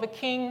pyramid of a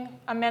king,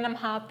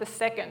 Amenemhat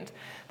II.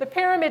 The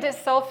pyramid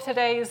itself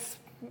today is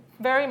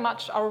very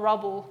much a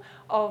rubble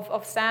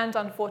of sand,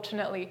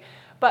 unfortunately.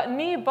 But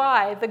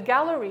nearby, the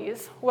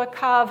galleries were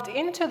carved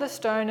into the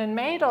stone and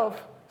made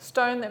of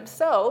stone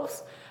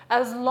themselves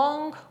as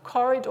long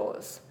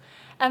corridors.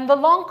 And the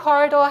long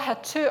corridor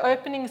had two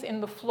openings in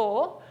the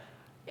floor.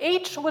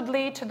 Each would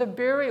lead to the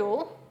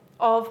burial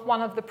of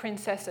one of the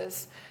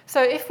princesses.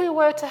 So if we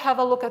were to have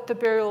a look at the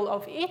burial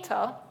of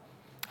Ita,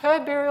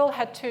 her burial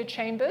had two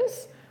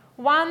chambers,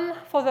 one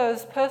for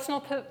those personal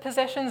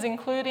possessions,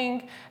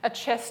 including a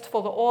chest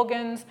for the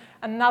organs,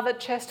 another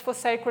chest for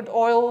sacred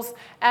oils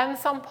and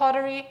some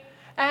pottery,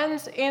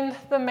 and in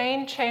the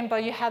main chamber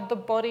you had the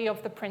body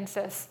of the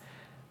princess,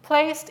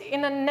 placed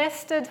in a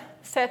nested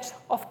set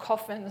of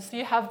coffins.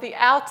 You have the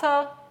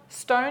outer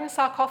stone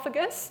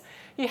sarcophagus,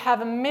 you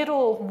have a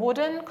middle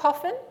wooden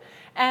coffin,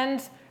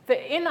 and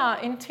the inner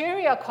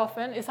interior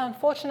coffin is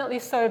unfortunately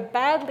so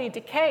badly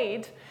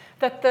decayed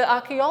that the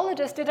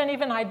archaeologist didn't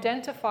even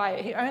identify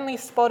it. He only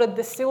spotted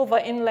the silver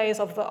inlays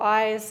of the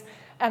eyes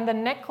and the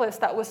necklace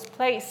that was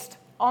placed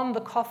on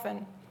the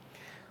coffin.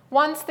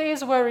 Once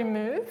these were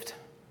removed,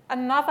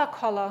 another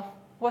collar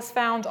was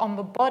found on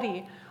the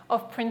body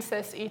of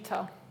Princess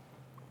Ita.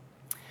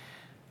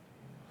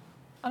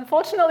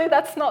 Unfortunately,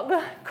 that's not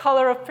the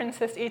collar of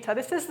Princess Ita.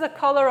 This is the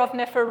collar of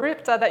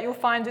Neferupta that you'll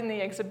find in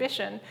the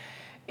exhibition.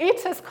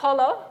 Ita's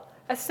collar,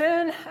 as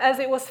soon as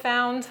it was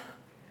found,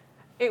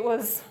 it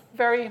was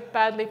very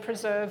badly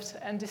preserved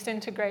and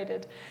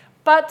disintegrated.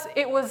 But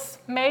it was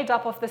made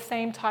up of the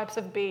same types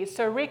of beads.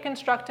 So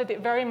reconstructed,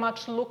 it very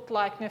much looked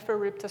like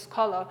Neferupta's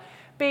collar.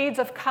 Beads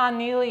of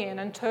carnelian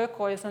and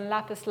turquoise and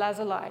lapis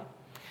lazuli.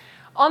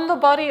 On the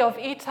body of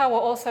Ita were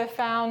also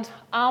found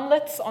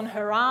armlets on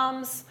her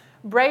arms,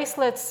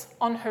 bracelets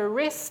on her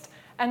wrist,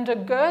 and a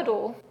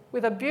girdle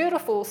with a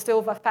beautiful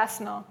silver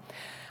fastener.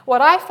 What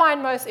I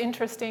find most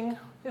interesting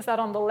is that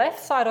on the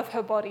left side of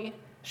her body,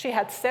 she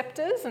had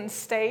scepters and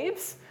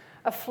staves,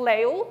 a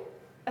flail,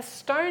 a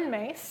stone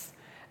mace,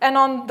 and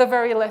on the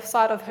very left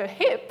side of her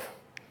hip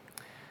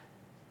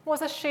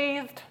was a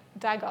sheathed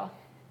dagger.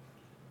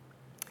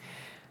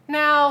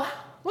 Now,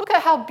 look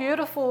at how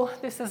beautiful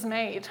this is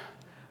made.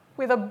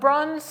 With a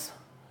bronze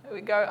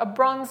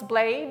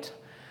blade,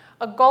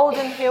 a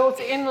golden hilt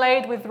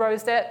inlaid with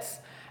rosettes,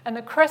 and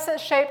a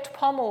crescent-shaped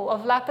pommel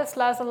of lapis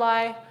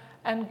lazuli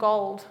and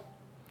gold.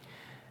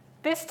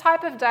 This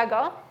type of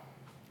dagger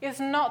is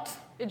not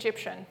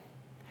Egyptian.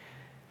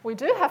 We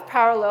do have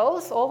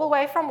parallels all the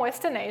way from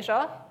Western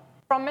Asia,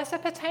 from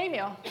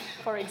Mesopotamia,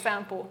 for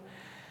example.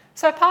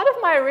 So part of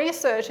my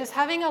research is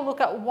having a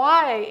look at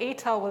why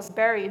Ita was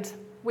buried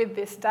with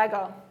this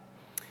dagger.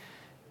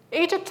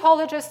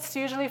 Egyptologists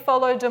usually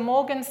follow De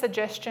Morgan's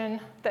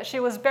suggestion that she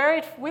was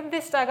buried with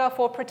this dagger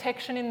for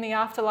protection in the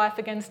afterlife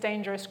against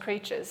dangerous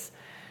creatures.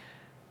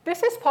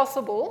 This is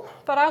possible,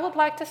 but I would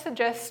like to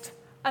suggest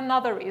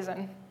another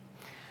reason.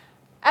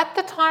 At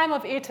the time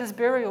of Ita's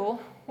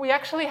burial, we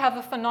actually have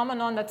a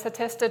phenomenon that's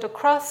attested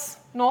across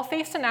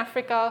northeastern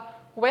Africa,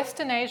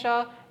 Western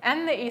Asia,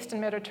 and the Eastern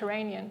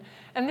Mediterranean.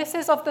 And this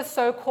is of the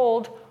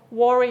so-called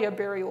warrior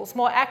burials,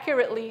 more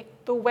accurately,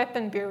 the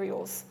weapon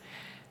burials.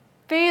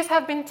 These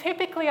have been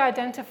typically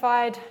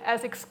identified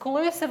as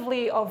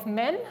exclusively of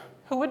men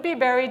who would be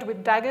buried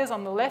with daggers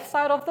on the left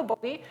side of the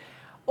body,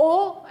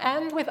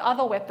 and with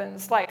other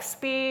weapons like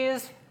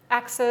spears,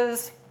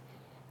 axes,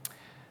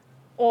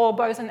 or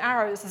bows and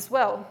arrows as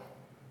well.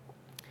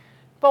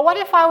 But what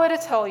if I were to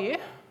tell you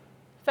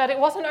that it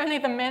wasn't only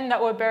the men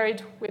that were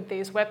buried with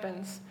these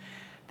weapons?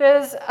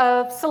 There's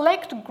a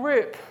select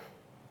group,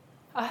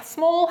 a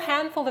small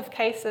handful of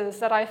cases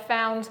that I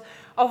found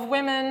of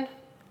women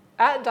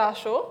at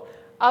Dashur,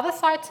 other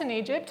sites in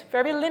Egypt,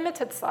 very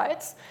limited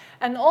sites,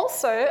 and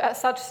also at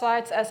such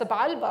sites as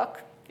Baalbek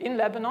in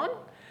Lebanon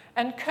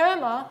and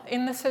Kerma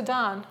in the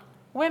Sudan.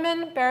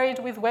 Women buried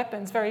with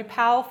weapons, very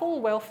powerful,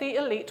 wealthy,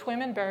 elite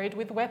women buried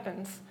with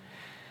weapons.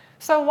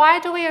 So why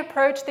do we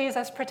approach these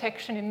as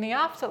protection in the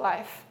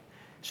afterlife?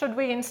 Should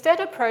we instead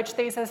approach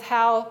these as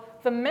how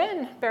the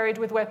men buried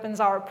with weapons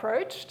are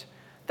approached?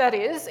 That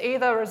is,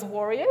 either as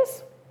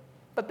warriors,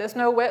 but there's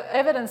no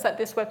evidence that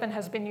this weapon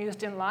has been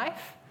used in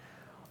life,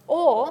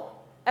 or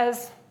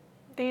as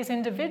these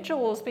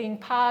individuals being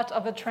part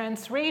of a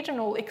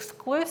trans-regional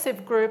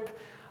exclusive group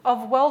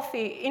of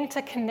wealthy,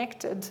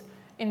 interconnected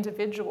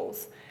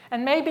individuals.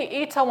 And maybe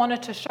Ita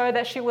wanted to show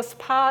that she was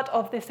part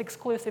of this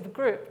exclusive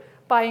group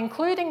by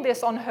including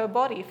this on her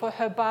body for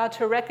her bar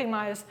to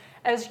recognize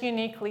as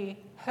uniquely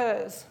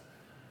hers.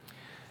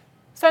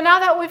 So now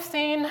that we've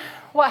seen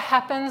what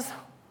happens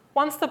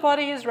once the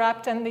body is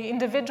wrapped and the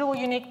individual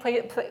unique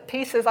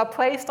pieces are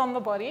placed on the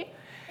body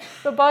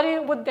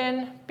would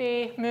then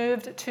be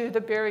moved to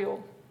the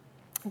burial.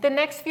 The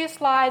next few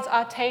slides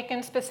are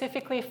taken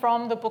specifically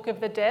from the Book of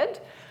the Dead,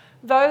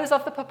 those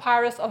of the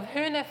papyrus of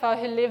Hunefer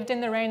who lived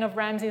in the reign of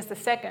Ramses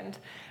II.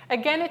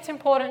 Again, it's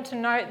important to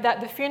note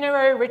that the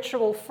funerary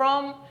ritual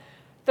from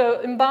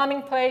the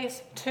embalming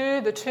place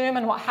to the tomb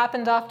and what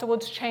happened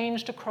afterwards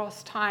changed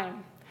across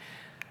time.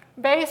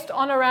 Based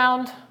on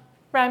around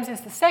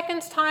Ramses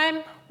II's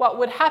time, what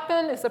would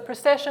happen is a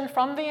procession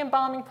from the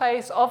embalming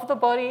place of the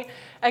body,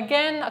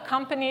 again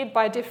accompanied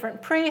by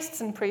different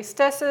priests and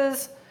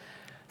priestesses,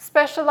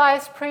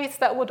 specialized priests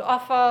that would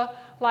offer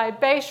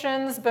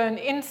libations, burn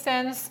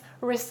incense,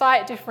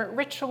 recite different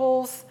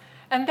rituals,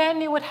 and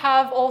then you would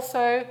have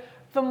also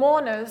the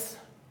mourners,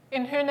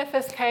 in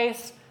Hunefer's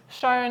case,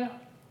 shown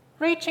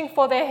reaching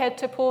for their head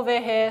to pull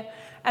their hair,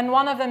 and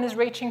one of them is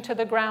reaching to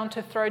the ground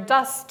to throw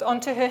dust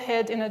onto her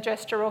head in a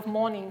gesture of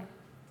mourning.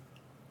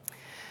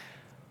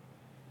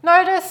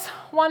 Notice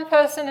one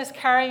person is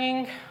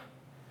carrying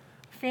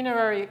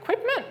funerary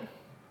equipment,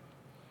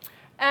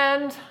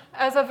 and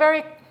as a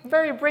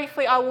very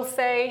briefly, I will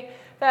say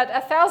that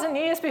 1,000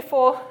 years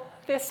before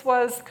this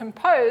was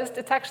composed,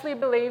 it's actually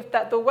believed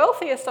that the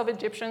wealthiest of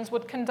Egyptians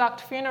would conduct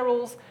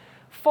funerals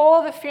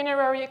for the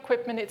funerary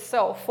equipment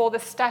itself, for the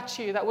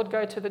statue that would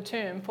go to the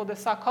tomb, for the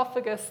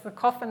sarcophagus, the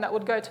coffin that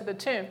would go to the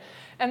tomb.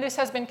 And this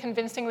has been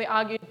convincingly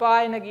argued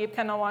by Naguib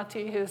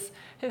Kanawati, who's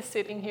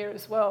sitting here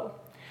as well.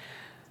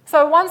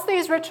 So once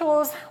these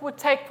rituals would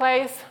take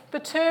place, the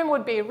tomb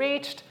would be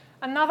reached.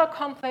 Another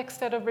complex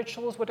set of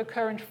rituals would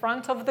occur in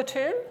front of the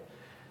tomb,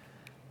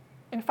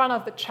 in front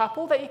of the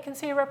chapel that you can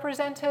see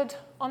represented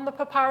on the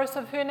papyrus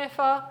of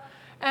Hunefer.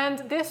 And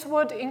this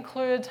would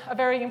include a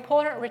very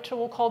important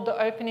ritual called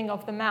the opening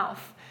of the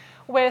mouth,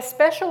 where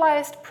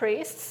specialized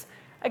priests,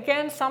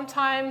 again,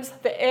 sometimes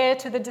the heir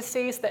to the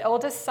deceased, the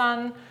eldest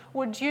son,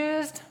 would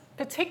use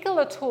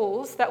particular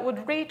tools that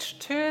would reach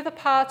to the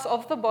parts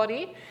of the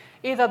body,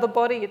 either the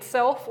body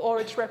itself or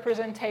its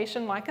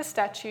representation like a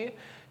statue,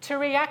 to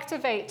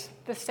reactivate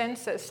the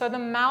senses. So the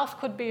mouth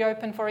could be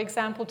open, for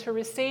example, to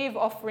receive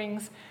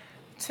offerings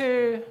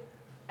to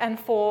and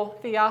for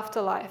the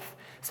afterlife.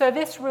 So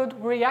this would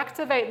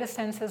reactivate the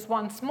senses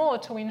once more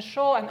to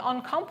ensure an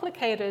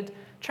uncomplicated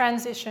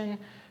transition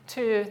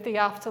to the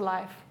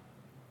afterlife.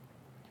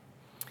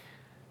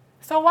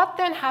 So what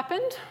then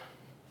happened?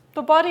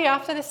 The body,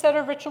 after this set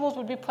of rituals,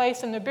 would be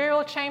placed in the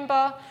burial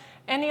chamber.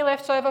 Any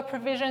leftover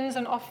provisions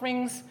and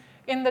offerings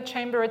in the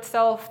chamber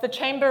itself. The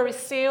chamber is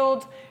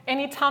sealed.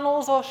 Any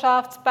tunnels or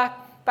shafts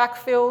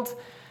backfilled.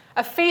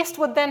 A feast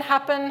would then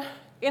happen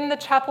in the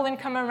chapel in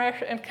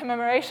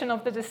commemoration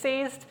of the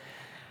deceased.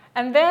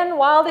 And then,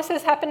 while this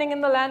is happening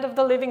in the land of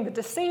the living, the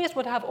deceased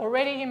would have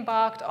already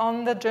embarked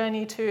on the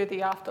journey to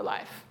the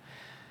afterlife.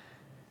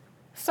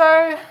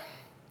 So,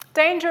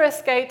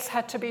 dangerous gates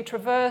had to be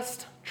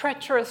traversed,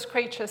 treacherous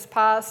creatures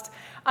passed,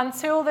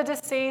 until the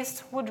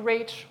deceased would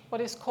reach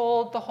what is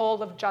called the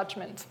Hall of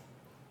Judgment.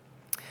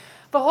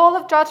 The Hall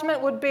of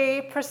Judgment would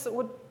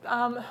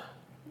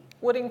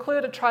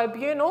include a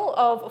tribunal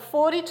of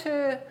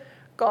 42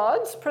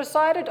 gods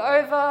presided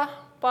over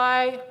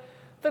by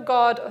the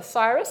god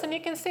Osiris. And you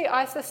can see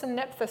Isis and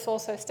Nephthys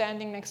also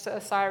standing next to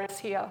Osiris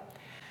here.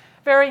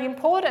 Very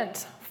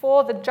important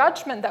for the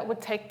judgment that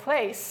would take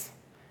place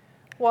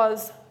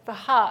was the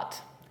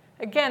heart.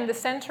 Again, the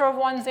center of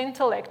one's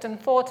intellect and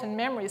thought and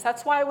memories.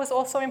 That's why it was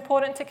also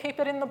important to keep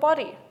it in the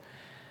body.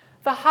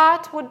 The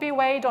heart would be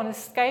weighed on a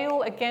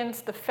scale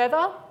against the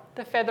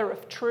feather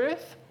of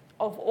truth,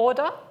 of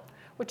order,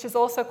 which is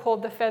also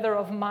called the feather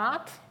of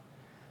Maat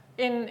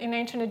in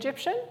ancient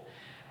Egyptian.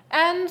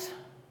 And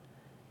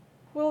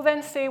we'll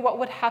then see what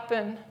would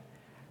happen.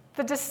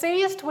 The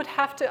deceased would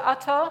have to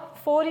utter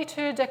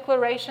 42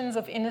 declarations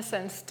of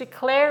innocence,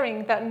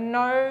 declaring that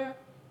no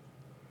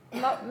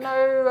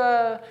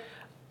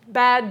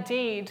bad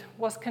deed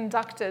was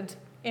conducted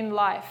in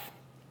life.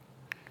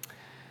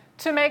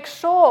 To make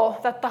sure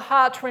that the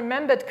heart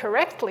remembered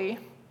correctly,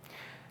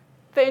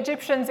 the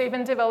Egyptians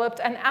even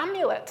developed an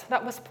amulet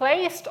that was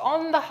placed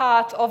on the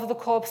heart of the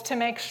corpse to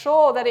make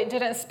sure that it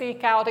didn't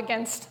speak out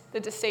against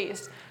the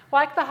deceased,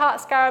 like the heart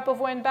scarab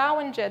of Wen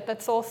Bauenjet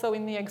that's also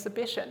in the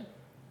exhibition.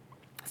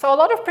 So a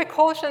lot of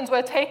precautions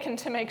were taken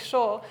to make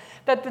sure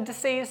that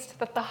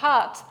the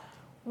heart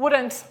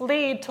wouldn't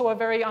lead to a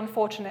very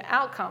unfortunate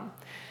outcome.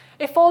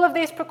 If all of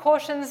these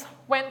precautions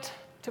went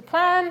to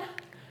plan,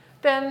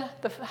 then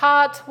the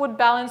heart would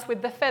balance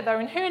with the feather.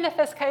 In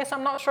Huneth's case,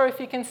 I'm not sure if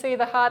you can see,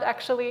 the heart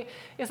actually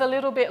is a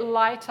little bit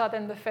lighter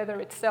than the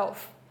feather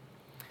itself.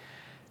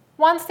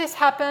 Once this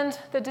happened,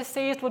 the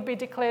deceased would be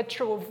declared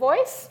true of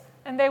voice,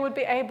 and they would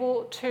be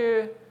able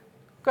to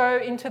go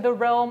into the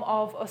realm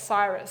of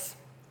Osiris.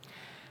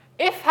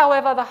 If,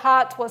 however, the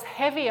heart was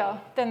heavier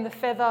than the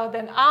feather,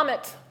 then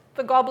Amet,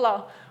 the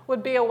gobbler,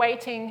 would be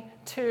awaiting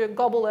to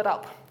gobble it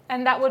up.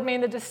 And that would mean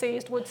the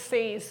deceased would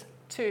cease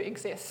to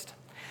exist.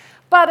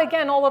 But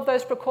again, all of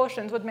those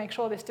precautions would make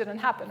sure this didn't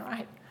happen,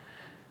 right?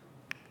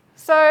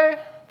 So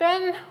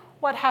then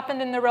what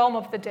happened in the realm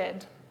of the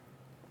dead?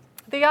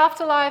 The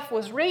afterlife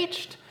was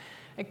reached.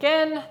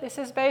 Again, this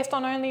is based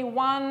on only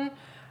one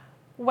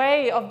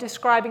way of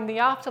describing the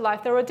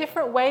afterlife. There are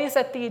different ways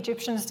that the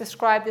Egyptians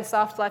describe this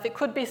afterlife. It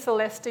could be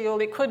celestial,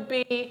 it could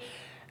be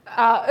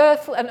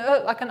earth,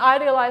 like an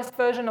idealized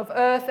version of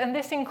earth, and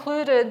this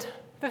included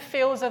the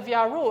fields of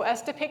Yaru,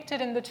 as depicted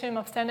in the tomb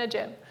of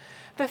Sennacherib.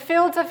 The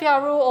fields of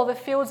Yaru, or the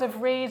fields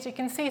of reeds, you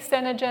can see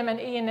Sennacherib and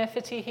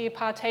Ea-Nefertiti here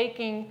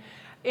partaking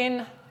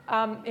in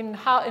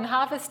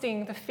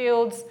harvesting the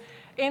fields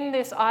in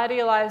this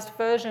idealized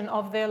version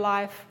of their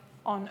life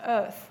on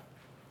earth.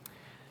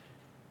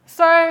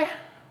 So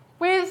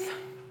with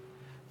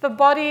the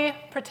body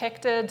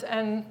protected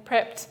and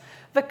prepped,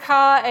 the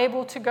car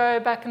able to go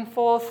back and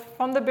forth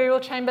from the burial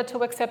chamber to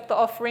accept the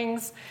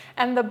offerings,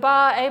 and the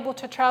bar able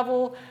to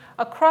travel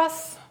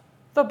across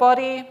the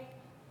body,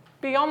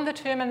 beyond the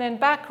tomb, and then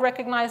back,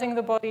 recognizing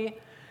the body,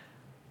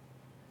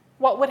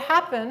 what would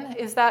happen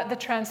is that the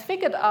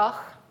transfigured Arch,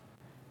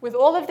 with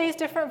all of these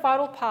different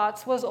vital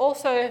parts, was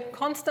also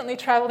constantly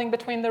traveling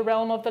between the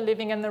realm of the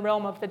living and the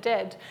realm of the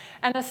dead.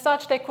 And as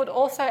such, they could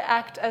also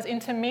act as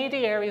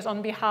intermediaries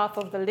on behalf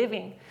of the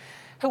living,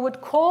 who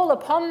would call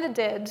upon the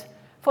dead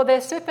for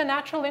their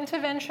supernatural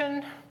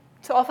intervention,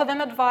 to offer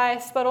them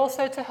advice, but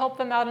also to help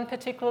them out in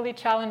particularly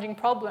challenging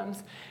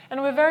problems.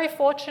 And we're very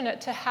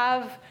fortunate to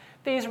have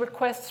these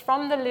requests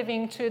from the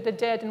living to the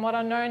dead in what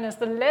are known as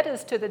the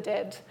letters to the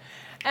dead.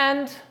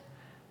 And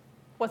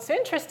what's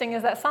interesting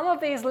is that some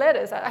of these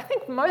letters, I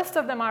think most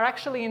of them are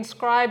actually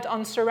inscribed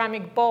on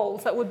ceramic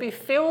bowls that would be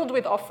filled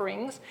with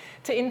offerings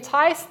to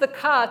entice the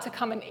car to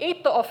come and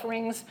eat the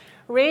offerings,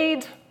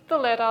 read the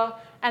letter,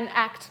 and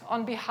act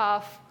on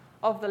behalf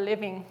of the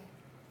living.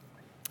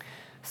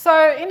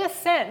 So in a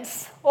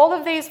sense, all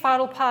of these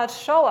vital parts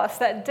show us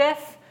that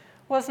death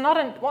was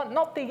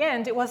not the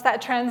end, it was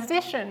that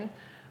transition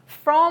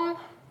from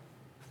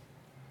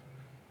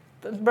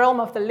the realm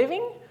of the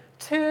living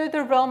to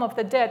the realm of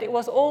the dead. It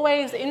was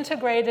always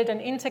integrated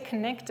and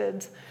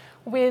interconnected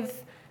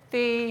with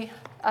the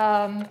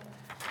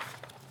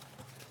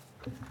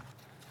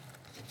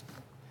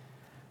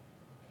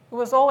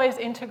with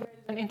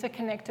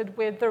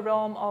the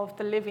realm of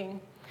the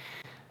living.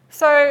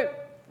 So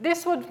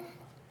this would,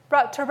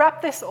 to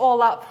wrap this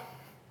all up,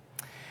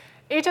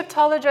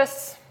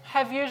 Egyptologists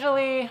have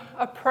usually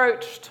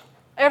approached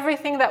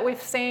everything that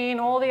we've seen,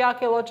 all the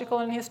archaeological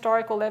and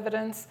historical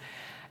evidence,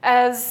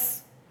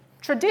 as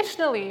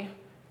traditionally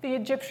the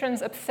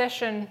Egyptians'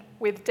 obsession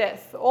with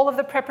death, all of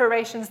the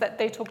preparations that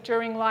they took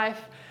during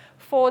life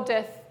for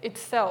death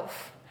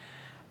itself.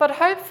 But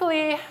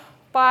hopefully,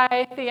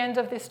 by the end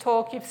of this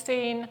talk, you've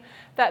seen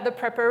that the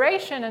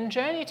preparation and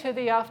journey to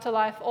the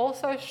afterlife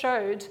also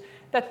showed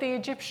that the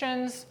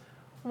Egyptians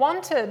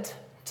wanted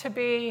to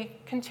be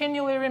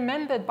continually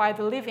remembered by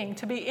the living,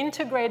 to be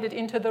integrated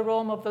into the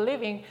realm of the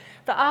living.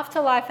 The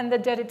afterlife and the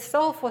dead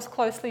itself was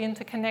closely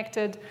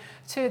interconnected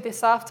to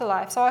this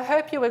afterlife. So I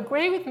hope you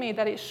agree with me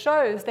that it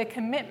shows their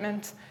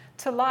commitment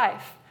to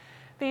life.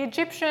 The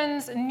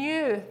Egyptians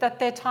knew that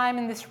their time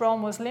in this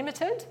realm was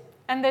limited,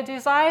 and they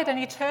desired an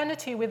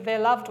eternity with their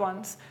loved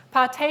ones,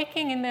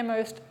 partaking in their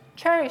most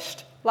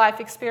cherished life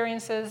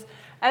experiences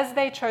as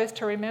they chose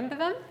to remember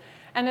them,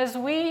 and as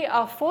we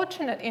are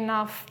fortunate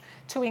enough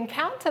to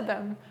encounter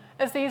them,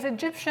 as these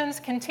Egyptians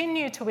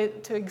continue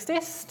to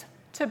exist,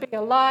 to be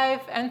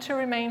alive, and to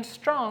remain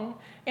strong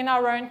in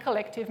our own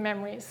collective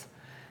memories.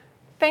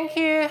 Thank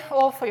you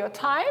all for your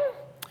time,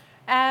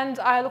 and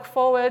I look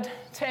forward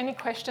to any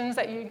questions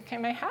that you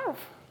may have.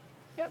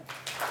 Yep.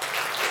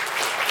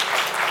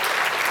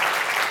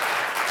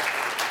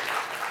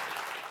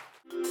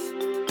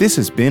 This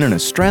has been an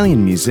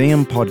Australian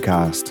Museum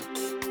podcast.